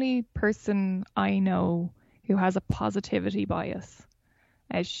the only person I know who has a positivity bias.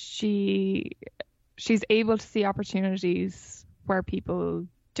 She's able to see opportunities where people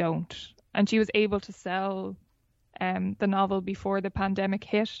don't. And she was able to sell the novel before the pandemic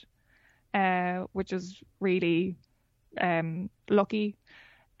hit, which is really lucky,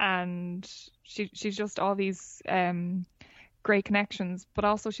 and she's just all these great connections, but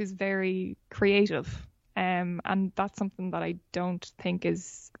also she's very creative, and that's something that I don't think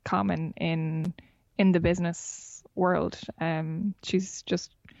is common in the business world. She's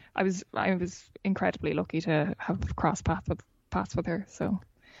just, I was incredibly lucky to have crossed paths with her. So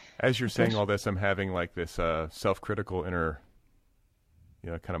as you're saying all this, I'm having like this self-critical inner,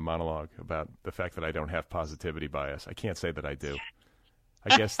 kind of monologue about the fact that I don't have positivity bias. I can't say that I do.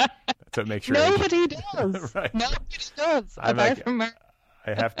 I guess to make sure nobody does. Right. Nobody does.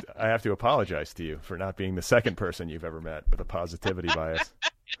 I have to apologize to you for not being the second person you've ever met with a positivity bias.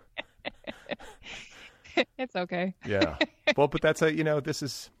 It's okay. Yeah. Well, but that's this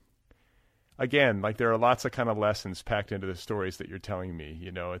is, again, like there are lots of kind of lessons packed into the stories that you're telling me.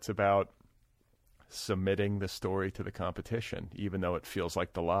 It's about submitting the story to the competition, even though it feels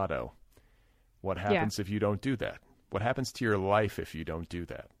like the lotto. What happens if you don't do that? What happens to your life if you don't do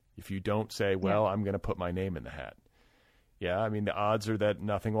that? If you don't say, well, I'm going to put my name in the hat. Yeah, I mean, the odds are that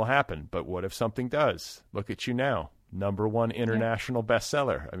nothing will happen. But what if something does? Look at you now. #1 international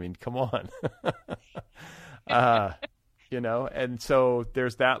bestseller. I mean, come on. And so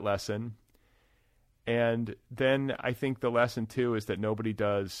there's that lesson. And then I think the lesson, too, is that nobody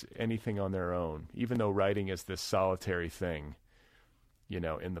does anything on their own, even though writing is this solitary thing,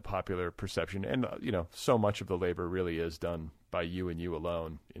 in the popular perception. And, so much of the labor really is done by you and you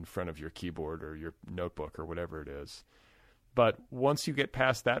alone in front of your keyboard or your notebook or whatever it is. But once you get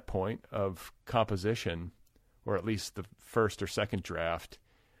past that point of composition, or at least the first or second draft,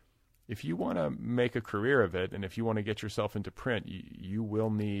 if you want to make a career of it and if you want to get yourself into print, you will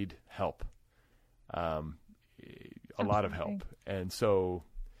need help, a lot of help. And so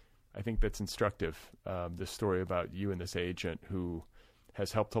I think that's instructive, this story about you and this agent who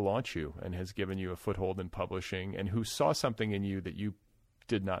has helped to launch you and has given you a foothold in publishing and who saw something in you that you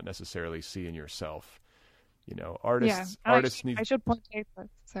did not necessarily see in yourself. Artists need. I should point out.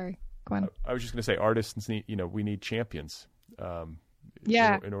 Sorry, go on. I was just going to say, artists need. We need champions.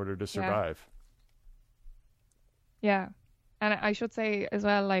 In order to survive. Yeah, and I should say as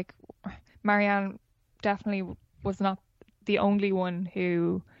well, like Marianne definitely was not the only one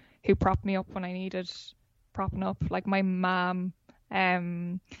who propped me up when I needed propping up. Like my mom,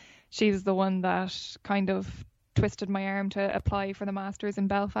 she's the one that kind of twisted my arm to apply for the masters in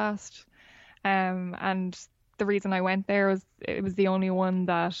Belfast. And the reason I went there was it was the only one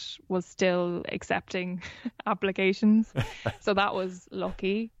that was still accepting applications. So that was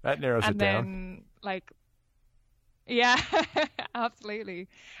lucky. That narrows it down. And then, yeah, absolutely.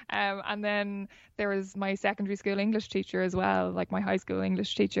 And then there was my secondary school English teacher as well, like my high school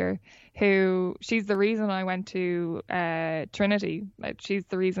English teacher, she's the reason I went to Trinity. Like, she's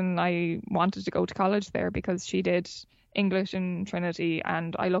the reason I wanted to go to college there, because she did English in Trinity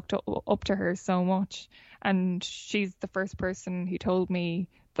and I looked up to her so much. And she's the first person who told me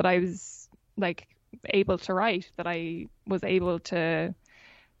that I was able to write, that I was able to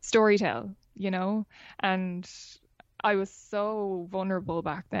storytell, and I was so vulnerable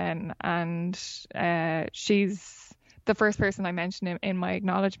back then. And she's the first person I mentioned in my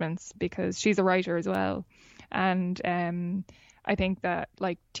acknowledgements, because she's a writer as well. And I think that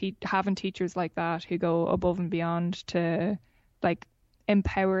having teachers like that who go above and beyond to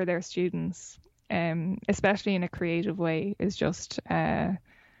empower their students, especially in a creative way, is just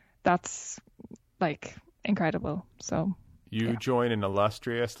that's incredible. So you join an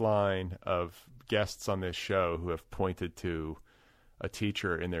illustrious line of guests on this show who have pointed to a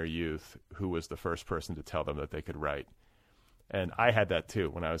teacher in their youth who was the first person to tell them that they could write. And I had that too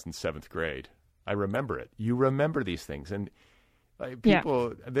when I was in 7th grade. I remember it. You remember these things. And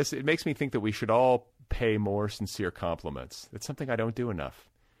people, it makes me think that we should all pay more sincere compliments. It's something I don't do enough.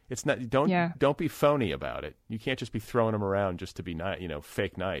 It's not, don't be phony about it. You can't just be throwing them around just to be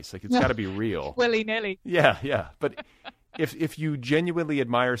fake nice. It's got to be real. Willy-nilly. Yeah. But if you genuinely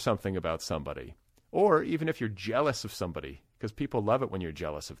admire something about somebody, or even if you're jealous of somebody, because people love it when you're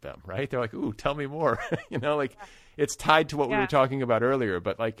jealous of them, right? They're like, ooh, tell me more. It's tied to what we were talking about earlier.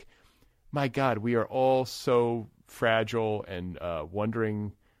 But my God, we are all so fragile and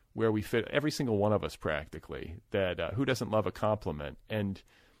wondering where we fit. Every single one of us practically, that who doesn't love a compliment? And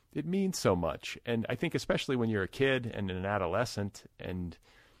it means so much. And I think especially when you're a kid and an adolescent, and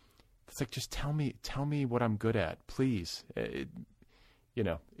it's just tell me what I'm good at, please. It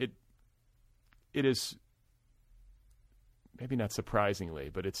is, maybe not surprisingly,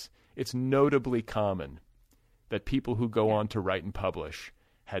 but it's notably common that people who go on to write and publish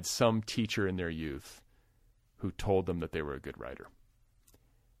had some teacher in their youth who told them that they were a good writer.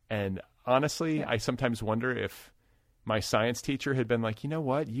 And honestly, I sometimes wonder if my science teacher had been like, you know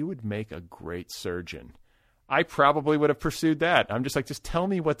what, you would make a great surgeon, I probably would have pursued that. I'm just like, just tell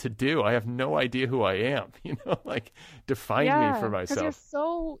me what to do. I have no idea who I am, like define me for myself.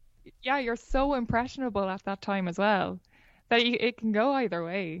 You're so impressionable at that time as well that it can go either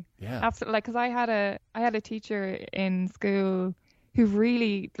way. Yeah, absolutely. Like, because I had a teacher in school who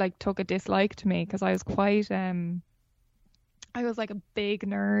really like took a dislike to me because I was quite I was like a big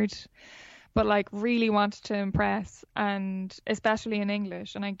nerd, but like really wanted to impress, and especially in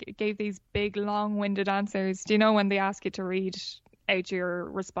English. And I gave these big long-winded answers. Do you know when they ask you to read out your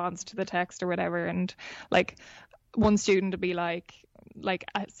response to the text or whatever, and like one student would be like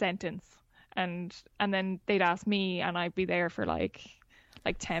a sentence, and then they'd ask me and I'd be there for like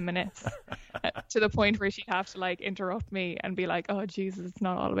 10 minutes to the point where she'd have to like interrupt me and be like, oh Jesus, it's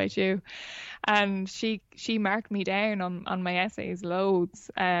not all about you. And she marked me down on my essays loads,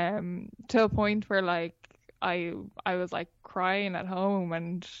 to a point where like I was like crying at home,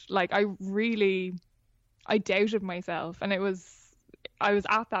 and like I doubted myself. And I was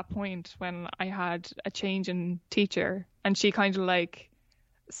at that point when I had a change in teacher, and she kind of like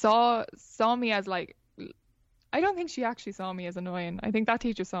saw me as like, I don't think she actually saw me as annoying. I think that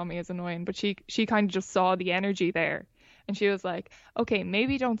teacher saw me as annoying, but she kind of just saw the energy there. And she was like, okay,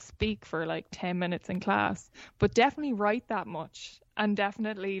 maybe don't speak for like 10 minutes in class, but definitely write that much. And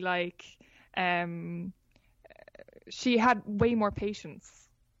definitely like, she had way more patience,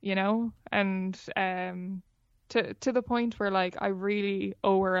 and to the point where like I really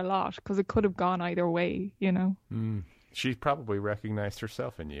owe her a lot, because it could have gone either way, She probably recognized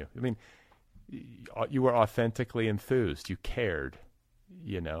herself in you. I mean, you were authentically enthused. You cared,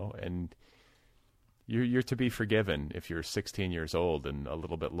 and you're to be forgiven if you're 16 years old and a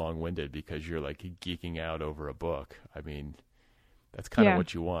little bit long-winded because you're like geeking out over a book. I mean, that's kind of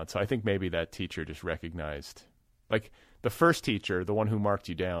what you want. So I think maybe that teacher just recognized, like the first teacher, the one who marked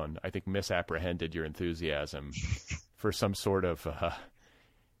you down, I think misapprehended your enthusiasm for some sort of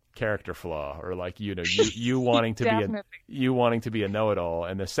character flaw, or like, you wanting to be a know-it-all.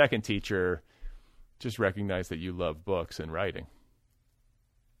 And the second teacher just recognize that you love books and writing.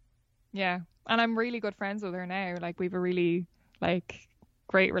 Yeah. And I'm really good friends with her now. Like, we've a really like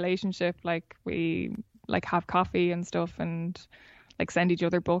great relationship. Like, we like have coffee and stuff, and like send each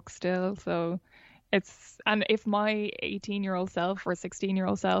other books still. So and if my 18-year-old self or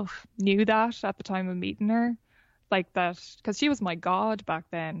 16-year-old self knew that at the time of meeting her, like that, because she was my god back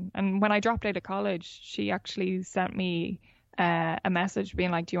then. And when I dropped out of college, she actually sent me a message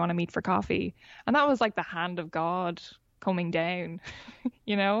being like, do you want to meet for coffee? And that was like the hand of God coming down,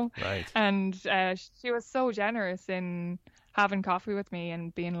 Right. And she was so generous in having coffee with me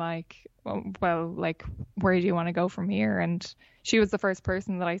and being like, well, like, where do you want to go from here? And she was the first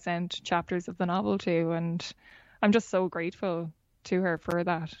person that I sent chapters of the novel to, and I'm just so grateful to her for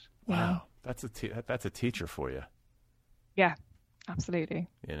that. Wow. That's a teacher for you. Yeah, absolutely.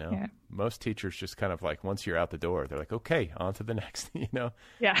 Yeah. Most teachers just kind of like, once you're out the door, they're like, okay, on to the next,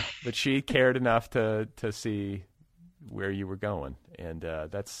 Yeah. But she cared enough to see where you were going. And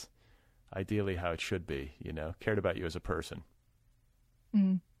that's ideally how it should be, cared about you as a person.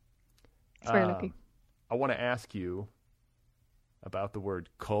 Mm. It's very lucky. I want to ask you about the word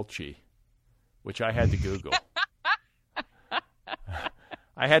culchi, which I had to Google.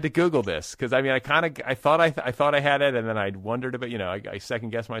 I had to Google this because I thought I had it, and then I wondered about, I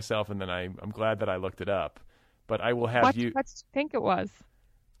second guessed myself, and then I'm glad that I looked it up. But I will have what you. What did you think it was?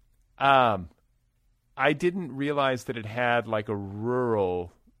 I didn't realize that it had like a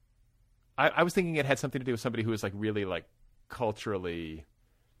rural. I was thinking it had something to do with somebody who was like really like culturally,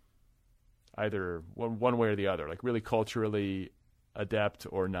 either one way or the other, like really culturally adept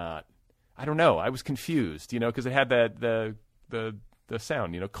or not. I don't know. I was confused, because it had the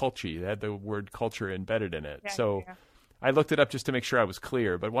sound, culchi. It had the word culture embedded in it. Yeah. I looked it up just to make sure I was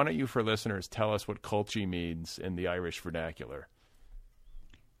clear. But why don't you, for listeners, tell us what culchi means in the Irish vernacular?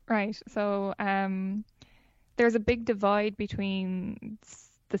 Right. So there's a big divide between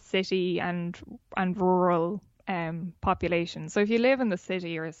the city and rural population. So if you live in the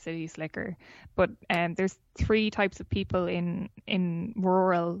city, you're a city slicker. But there's three types of people in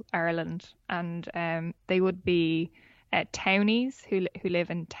rural Ireland, and they would be townies who live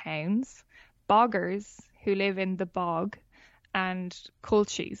in towns, boggers who live in the bog, and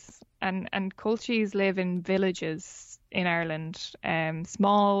culchies. And culchies live in villages in Ireland,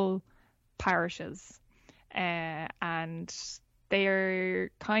 small parishes, and they're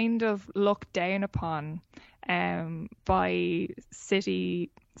kind of looked down upon by city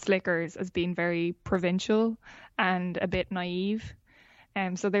slickers as being very provincial and a bit naive.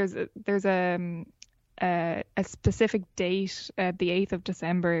 So there's a a specific date, the 8th of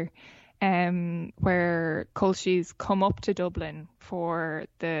December, where Culshies come up to Dublin for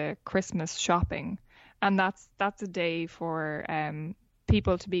the Christmas shopping, and that's a day for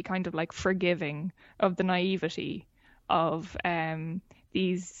people to be kind of like forgiving of the naivety of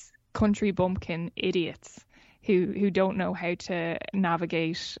these country bumpkin idiots who don't know how to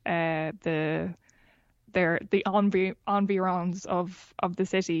navigate the environs of the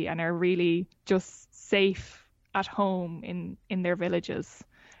city, and are really just safe at home in their villages,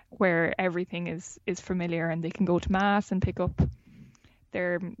 where everything is familiar, and they can go to mass and pick up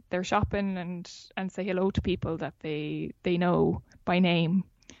their shopping and say hello to people that they know by name.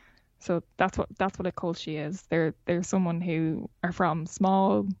 So that's what a Culshie is. They're someone who are from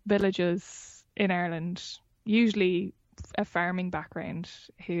small villages in Ireland, usually a farming background,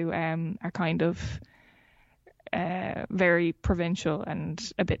 who are kind of very provincial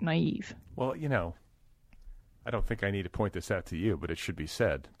and a bit naive. Well, I don't think I need to point this out to you, but it should be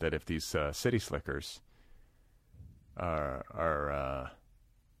said that if these city slickers are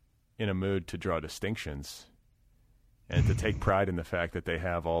in a mood to draw distinctions and to take pride in the fact that they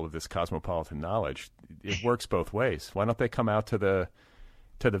have all of this cosmopolitan knowledge, it works both ways. Why don't they come out to the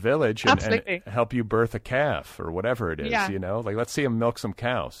village and help you birth a calf or whatever it is? Yeah. Like, let's see them milk some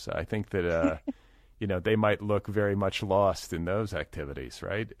cows. I think that they might look very much lost in those activities,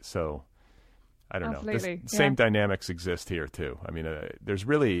 right? So I don't know. Same dynamics exist here too. I mean, there's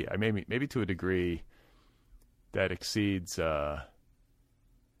really, maybe to a degree that exceeds the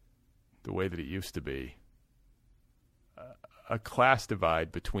way that it used to be, a class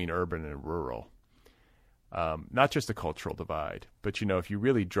divide between urban and rural. Not just a cultural divide, but if you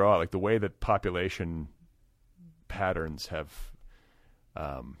really draw, like, the way that population patterns have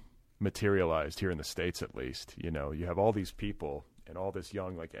materialized here in the States, at least, you have all these people and all this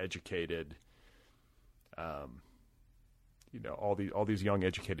young, like, educated, all these young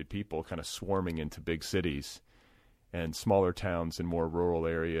educated people kind of swarming into big cities, and smaller towns and more rural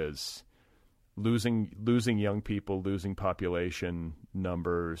areas losing young people, losing population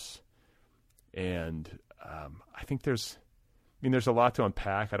numbers. And I think there's a lot to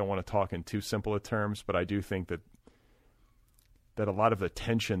unpack. I don't want to talk in too simple of terms, but I do think that a lot of the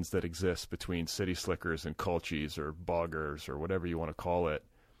tensions that exist between city slickers and Culshies or boggers or whatever you want to call it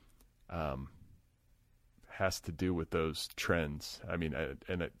has to do with those trends. I mean,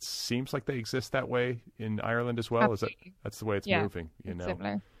 and it seems like they exist that way in Ireland as well. Absolutely. That's the way it's moving, It's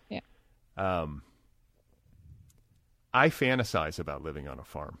similar. Yeah. I fantasize about living on a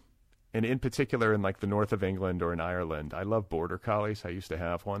farm. And in particular, in like the north of England or in Ireland, I love border collies. I used to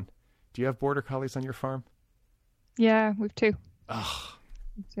have one. Do you have border collies on your farm? Yeah, we've two. Oh,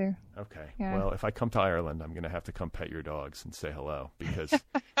 too. Okay. Yeah. Well, if I come to Ireland, I'm going to have to come pet your dogs and say hello, because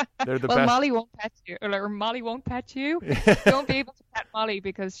they're the well, best. Molly won't pet you, or Molly won't pet you. You won't be able to pet Molly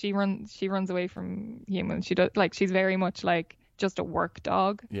because she runs away from humans. She's very much like just a work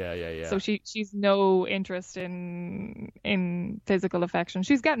dog. Yeah. So she's no interest in physical affection.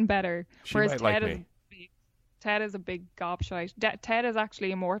 She's getting better. She might like me. Ted is a big gobshite. Ted is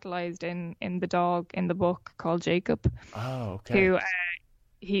actually immortalized in the book called Jacob. Oh, okay. Who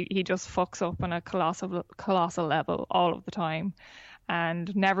he just fucks up on a colossal level all of the time,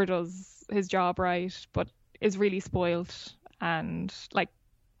 and never does his job right, but is really spoiled. And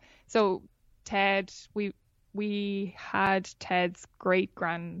so Ted, we had Ted's great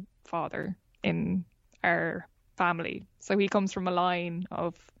grandfather in our family, so he comes from a line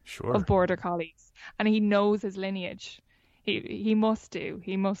of border collies, and he knows his lineage. He must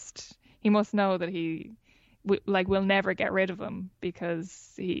know that we'll never get rid of him,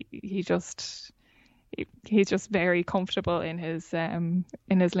 because he's just very comfortable in his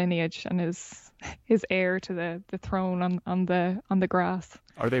lineage and his heir to the throne on the grass.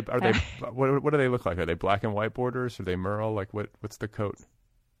 Are they what do they look like? Are they black and white borders? Are they merle? Like what's the coat?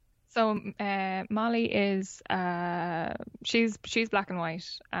 So Molly is she's black and white,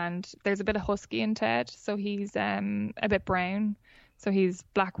 and there's a bit of husky in Ted, so he's a bit brown. So he's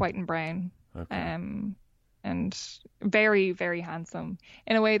black, white, and brown. Okay. And very, very handsome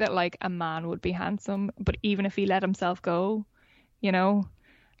in a way that like a man would be handsome, but even if he let himself go,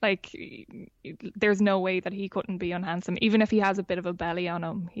 there's no way that he couldn't be unhandsome, even if he has a bit of a belly on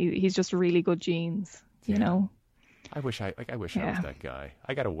him. He's just really good genes, you know. I wish I was that guy.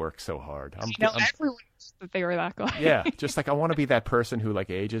 I got to work so hard. Everyone wishes that they were that guy. Yeah, just like I want to be that person who like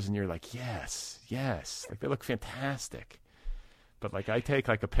ages and you're like, yes, like they look fantastic. But like I take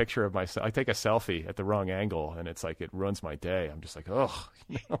like a picture of myself, I take a selfie at the wrong angle, and it's like it ruins my day. I'm just like,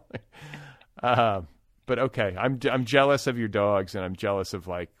 but okay, I'm jealous of your dogs, and I'm jealous of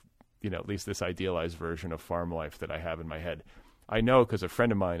like at least this idealized version of farm life that I have in my head. I know because a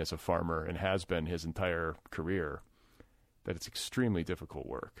friend of mine is a farmer and has been his entire career that it's extremely difficult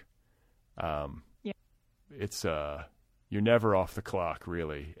work. It's you're never off the clock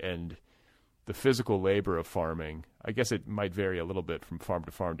really, and the physical labor of farming, I guess it might vary a little bit from farm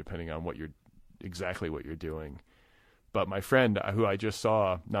to farm depending on what you're doing. But my friend, who I just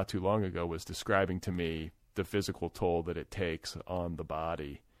saw not too long ago, was describing to me the physical toll that it takes on the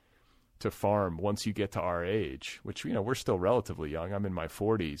body to farm once you get to our age, which, we're still relatively young. I'm in my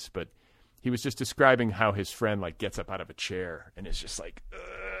 40s, but he was just describing how his friend gets up out of a chair and is just like,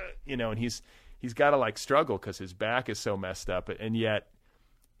 and he's got to struggle because his back is so messed up, and yet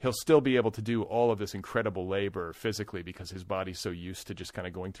he'll still be able to do all of this incredible labor physically because his body's so used to just kind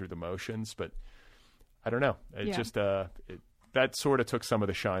of going through the motions. But I don't know. It just that sort of took some of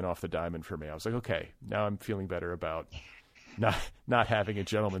the shine off the diamond for me. I was like, okay, now I'm feeling better about not having a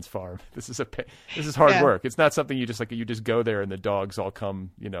gentleman's farm. This is hard work. It's not something you just go there and the dogs all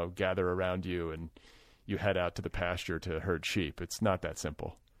come, gather around you and you head out to the pasture to herd sheep. It's not that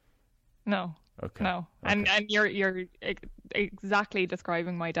simple. No. Okay. No. And you're exactly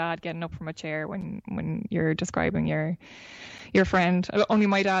describing my dad getting up from a chair when you're describing your friend. Only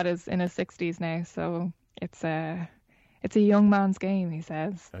my dad is in his 60s now, so it's a young man's game, he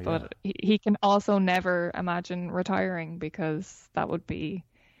says. Oh, yeah. But he can also never imagine retiring because that would be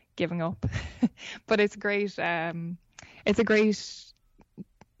giving up. But it's great. It's a great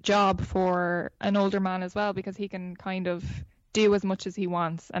job for an older man as well because he can kind of do as much as he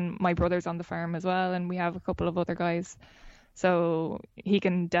wants. And my brother's on the farm as well, and we have a couple of other guys. So he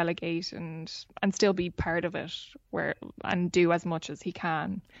can delegate and still be part of it and do as much as he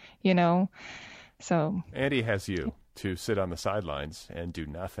can, So Andy has you to sit on the sidelines and do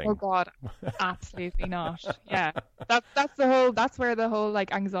nothing. Oh God, absolutely not. Yeah, that's where the whole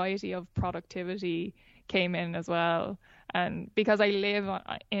anxiety of productivity came in as well. And because I live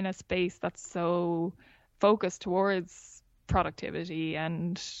in a space that's so focused towards productivity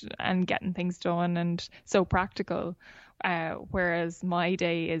and getting things done and so practical, whereas my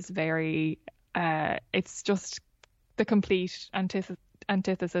day is very it's just the complete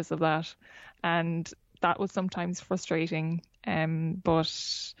antithesis of that, and that was sometimes frustrating. But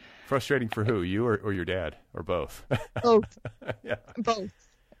frustrating for who? You or your dad, or both? Both. Yeah. Both.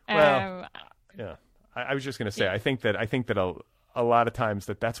 Well, yeah. I was just going to say, I think that a lot of times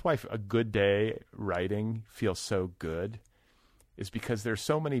that's why a good day writing feels so good, is because there's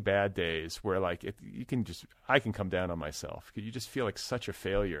so many bad days where I can come down on myself. You just feel like such a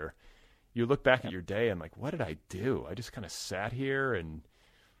failure. You look back at your day and what did I do? I just kind of sat here and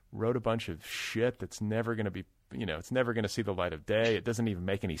wrote a bunch of shit that's never going to be, it's never going to see the light of day. It doesn't even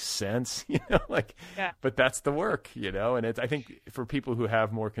make any sense, but that's the work, and I think for people who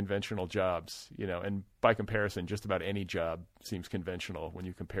have more conventional jobs, and by comparison, just about any job seems conventional when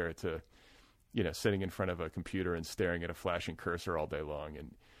you compare it to, sitting in front of a computer and staring at a flashing cursor all day long.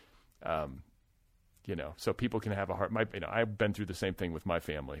 And, so people can have a hard, I've been through the same thing with my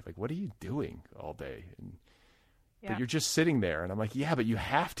family. What are you doing all day? And, but you're just sitting there, and I'm like, yeah, but you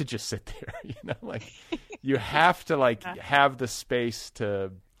have to just sit there, you have to have the space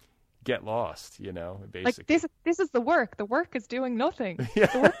to get lost, basically. This is the work. The work is doing nothing. Yeah.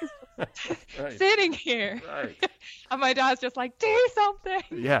 The work is right. sitting here. Right. And my dad's just do something.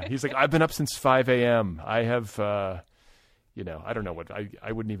 Yeah. He's like, I've been up since 5 a.m. I have, I don't know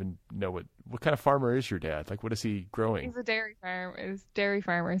I wouldn't even know what kind of farmer is your dad? What is he growing? He's a dairy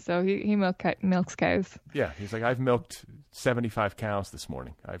farmer, so he milks cows. Yeah, he's like, I've milked 75 cows this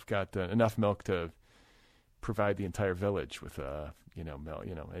morning. I've got enough milk to provide the entire village with milk,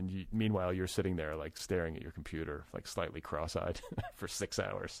 and meanwhile you're sitting there staring at your computer slightly cross-eyed for 6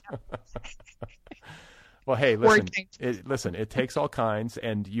 hours. Well, hey, listen, it takes all kinds,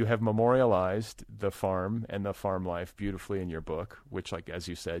 and you have memorialized the farm and the farm life beautifully in your book, which, as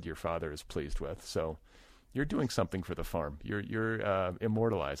you said, your father is pleased with. So you're doing something for the farm. You're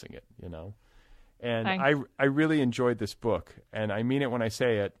immortalizing it, And Thanks. I really enjoyed this book, and I mean it when I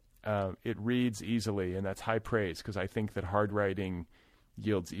say it. It reads easily, and that's high praise, because I think that hard writing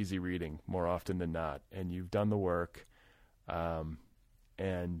yields easy reading more often than not, and you've done the work.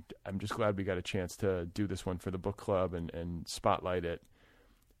 And I'm just glad we got a chance to do this one for the book club and spotlight it,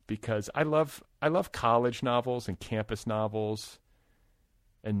 because I love college novels and campus novels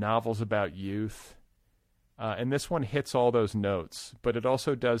and novels about youth. And this one hits all those notes, but it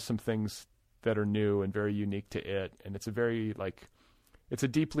also does some things that are new and very unique to it. And it's a very it's a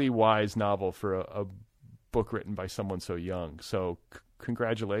deeply wise novel for a book written by someone so young. So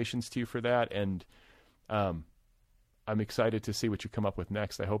congratulations to you for that. And, I'm excited to see what you come up with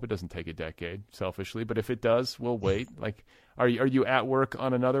next. I hope it doesn't take a decade, selfishly, but if it does, we'll wait. Like, are you at work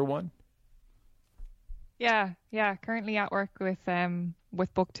on another one? Yeah. Currently at work with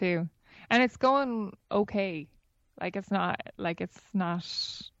book 2, and it's going okay.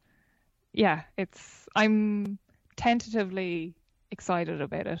 Yeah, I'm tentatively excited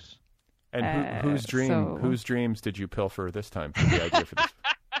about it. And whose dreams did you pilfer this time for the idea for this?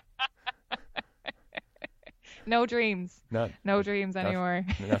 No dreams. No dreams anymore.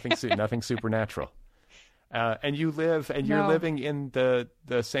 Nothing supernatural. And you're living in the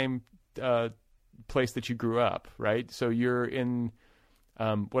same place that you grew up, right? So you're in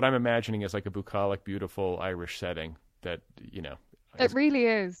what I'm imagining is like a bucolic, beautiful Irish setting that, It really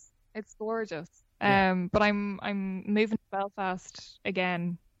is. It's gorgeous. Yeah. But I'm moving to Belfast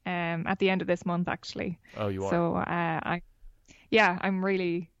again at the end of this month, actually. Oh, you are? So I'm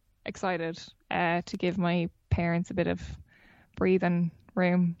really excited to give my parents a bit of breathing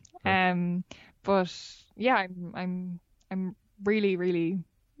room. Okay. But yeah, I'm really, really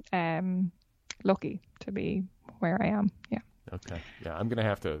lucky to be where I am. Yeah. Okay. Yeah, I'm gonna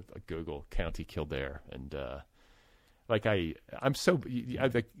have to Google County Kildare, and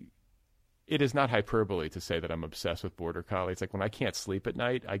it is not hyperbole to say that I'm obsessed with border collies. Like when I can't sleep at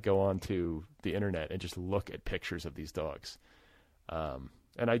night, I go onto the internet and just look at pictures of these dogs.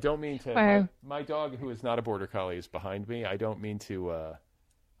 And I don't mean to. Wow. My dog, who is not a border collie, is behind me. I don't mean to.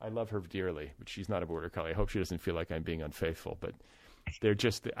 I love her dearly, but she's not a border collie. I hope she doesn't feel like I'm being unfaithful. But they're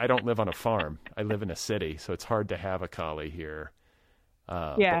just. I don't live on a farm. I live in a city, so it's hard to have a collie here.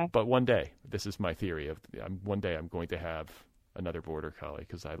 Yeah. But one day, this is my theory of. One day I'm going to have another border collie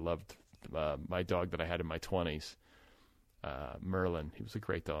because I loved my dog that I had in my 20s, Merlin. He was a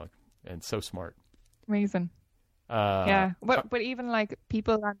great dog and so smart. Amazing. Yeah, but even like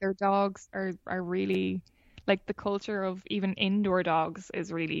people and their dogs are really like the culture of even indoor dogs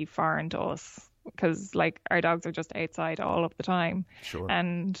is really foreign to us because like our dogs are just outside all of the time. Sure.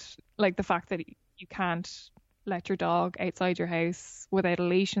 And like the fact that you can't let your dog outside your house without a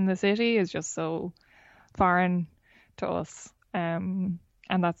leash in the city is just so foreign to us. And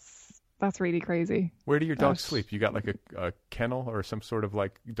that's really crazy. Where do your dogs sleep? You got like a kennel or some sort of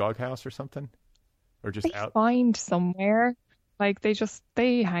like doghouse or something? Or just they out? Find somewhere. Like they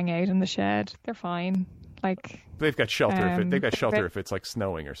hang out in the shed. They're fine. Like they've got shelter. If it's like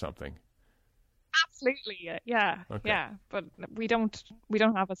snowing or something. Absolutely, yeah, Okay. Yeah. But we don't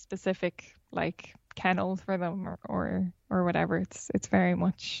have a specific like kennel for them or whatever. It's very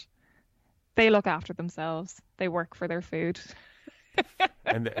much they look after themselves. They work for their food.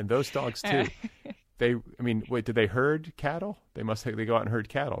 and those dogs too. Wait, do they herd cattle? They go out and herd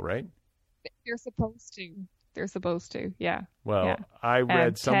cattle, right? They're supposed to, yeah. Well, yeah. I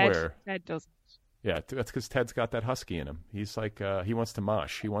read somewhere. Ted doesn't. Yeah, that's because Ted's got that husky in him. He's like, he wants to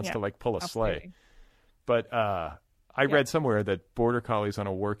mush. He wants to like pull a sleigh. But I read somewhere that border collies on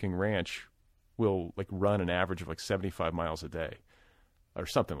a working ranch will like run an average of like 75 miles a day, or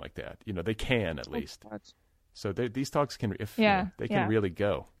something like that. They can at least. So these dogs can, they can really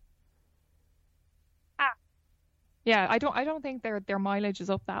go. Yeah, I don't think their mileage is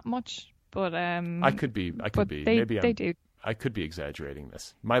up that much. But I could be. They do. I could be exaggerating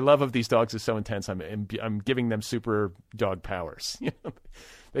this. My love of these dogs is so intense. I'm giving them super dog powers.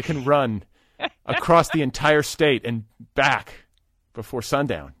 They can run across the entire state and back before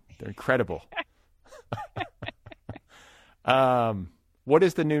sundown. They're incredible. What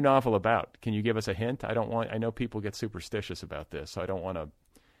is the new novel about? Can you give us a hint? I know people get superstitious about this, so I don't want to.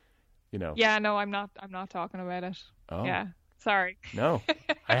 Yeah, no, I'm not talking about it. Oh. Yeah. Sorry. No,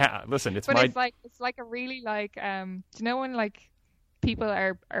 listen. It's it's like a really like do you know when like people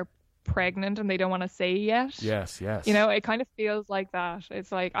are pregnant and they don't want to say yet? Yes. It kind of feels like that.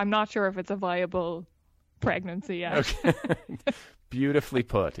 It's like I'm not sure if it's a viable pregnancy yet. Okay. Beautifully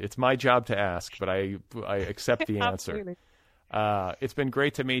put. It's my job to ask, but I accept the answer. Absolutely. It's been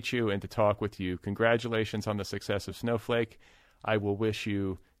great to meet you and to talk with you. Congratulations on the success of Snowflake. I will wish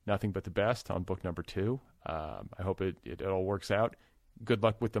you nothing but the best on book number 2. I hope it all works out. Good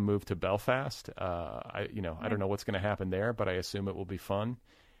luck with the move to Belfast. I don't know what's going to happen there, but I assume it will be fun.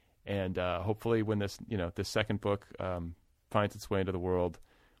 And hopefully, when this second book finds its way into the world,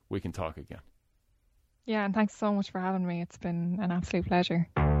 we can talk again. Yeah, and thanks so much for having me. It's been an absolute pleasure.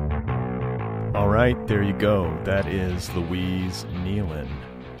 All right, there you go. That is Louise Nealon.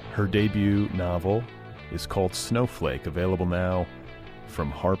 Her debut novel is called Snowflake, available now from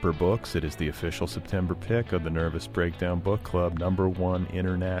Harper Books. It is the official September pick of the Nervous Breakdown Book Club, #1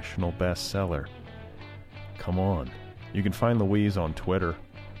 international bestseller. Come on. You can find Louise on Twitter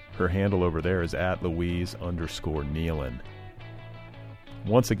Her handle over there is @Louise_Nealon.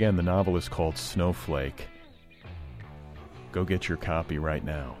 Once again, the novel is called Snowflake. Go get your copy right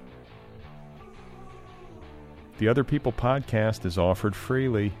now. The Other People podcast is offered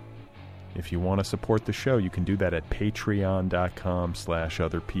freely. If you want to support the show, you can do that at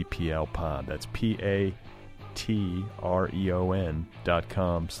patreon.com/otherpplpod. That's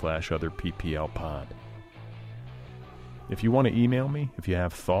patreon.com/otherpplpod. If you want to email me, if you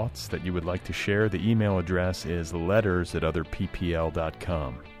have thoughts that you would like to share, the email address is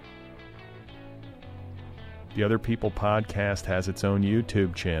letters@otherppl.com. The Other People podcast has its own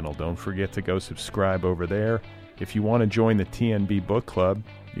YouTube channel. Don't forget to go subscribe over there. If you want to join the TNB Book Club,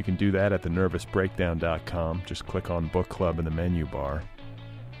 you can do that at thenervousbreakdown.com. Just click on Book Club in the menu bar.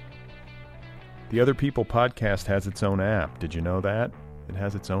 The Other People podcast has its own app. Did you know that? It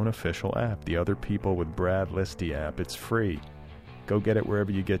has its own official app, the Other People with Brad Listy app. It's free. Go get it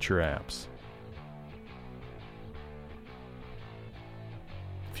wherever you get your apps.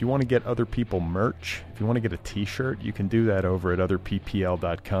 If you want to get Other People merch, if you want to get a t-shirt, you can do that over at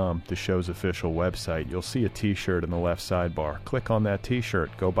otherppl.com, the show's official website. You'll see a t-shirt in the left sidebar. Click on that t-shirt.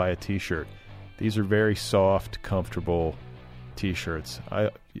 Go buy a t-shirt. These are very soft, comfortable t-shirts.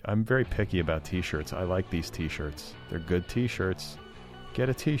 I'm very picky about t-shirts. I like these t-shirts. They're good t-shirts. Get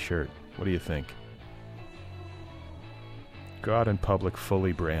a t-shirt. What do you think? Go out in public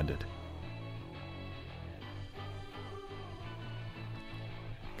fully branded.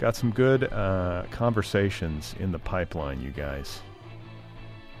 Got some good conversations in the pipeline, you guys.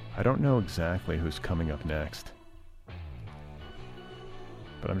 I don't know exactly who's coming up next,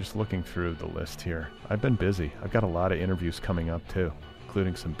 but I'm just looking through the list here. I've been busy. I've got a lot of interviews coming up too,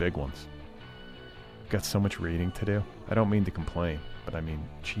 including some big ones. I've got so much reading to do. I don't mean to complain, but I mean,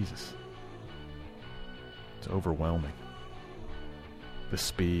 Jesus. It's overwhelming. The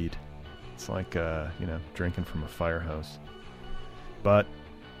speed. It's like, drinking from a fire hose. But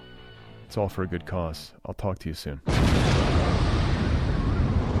it's all for a good cause. I'll talk to you soon.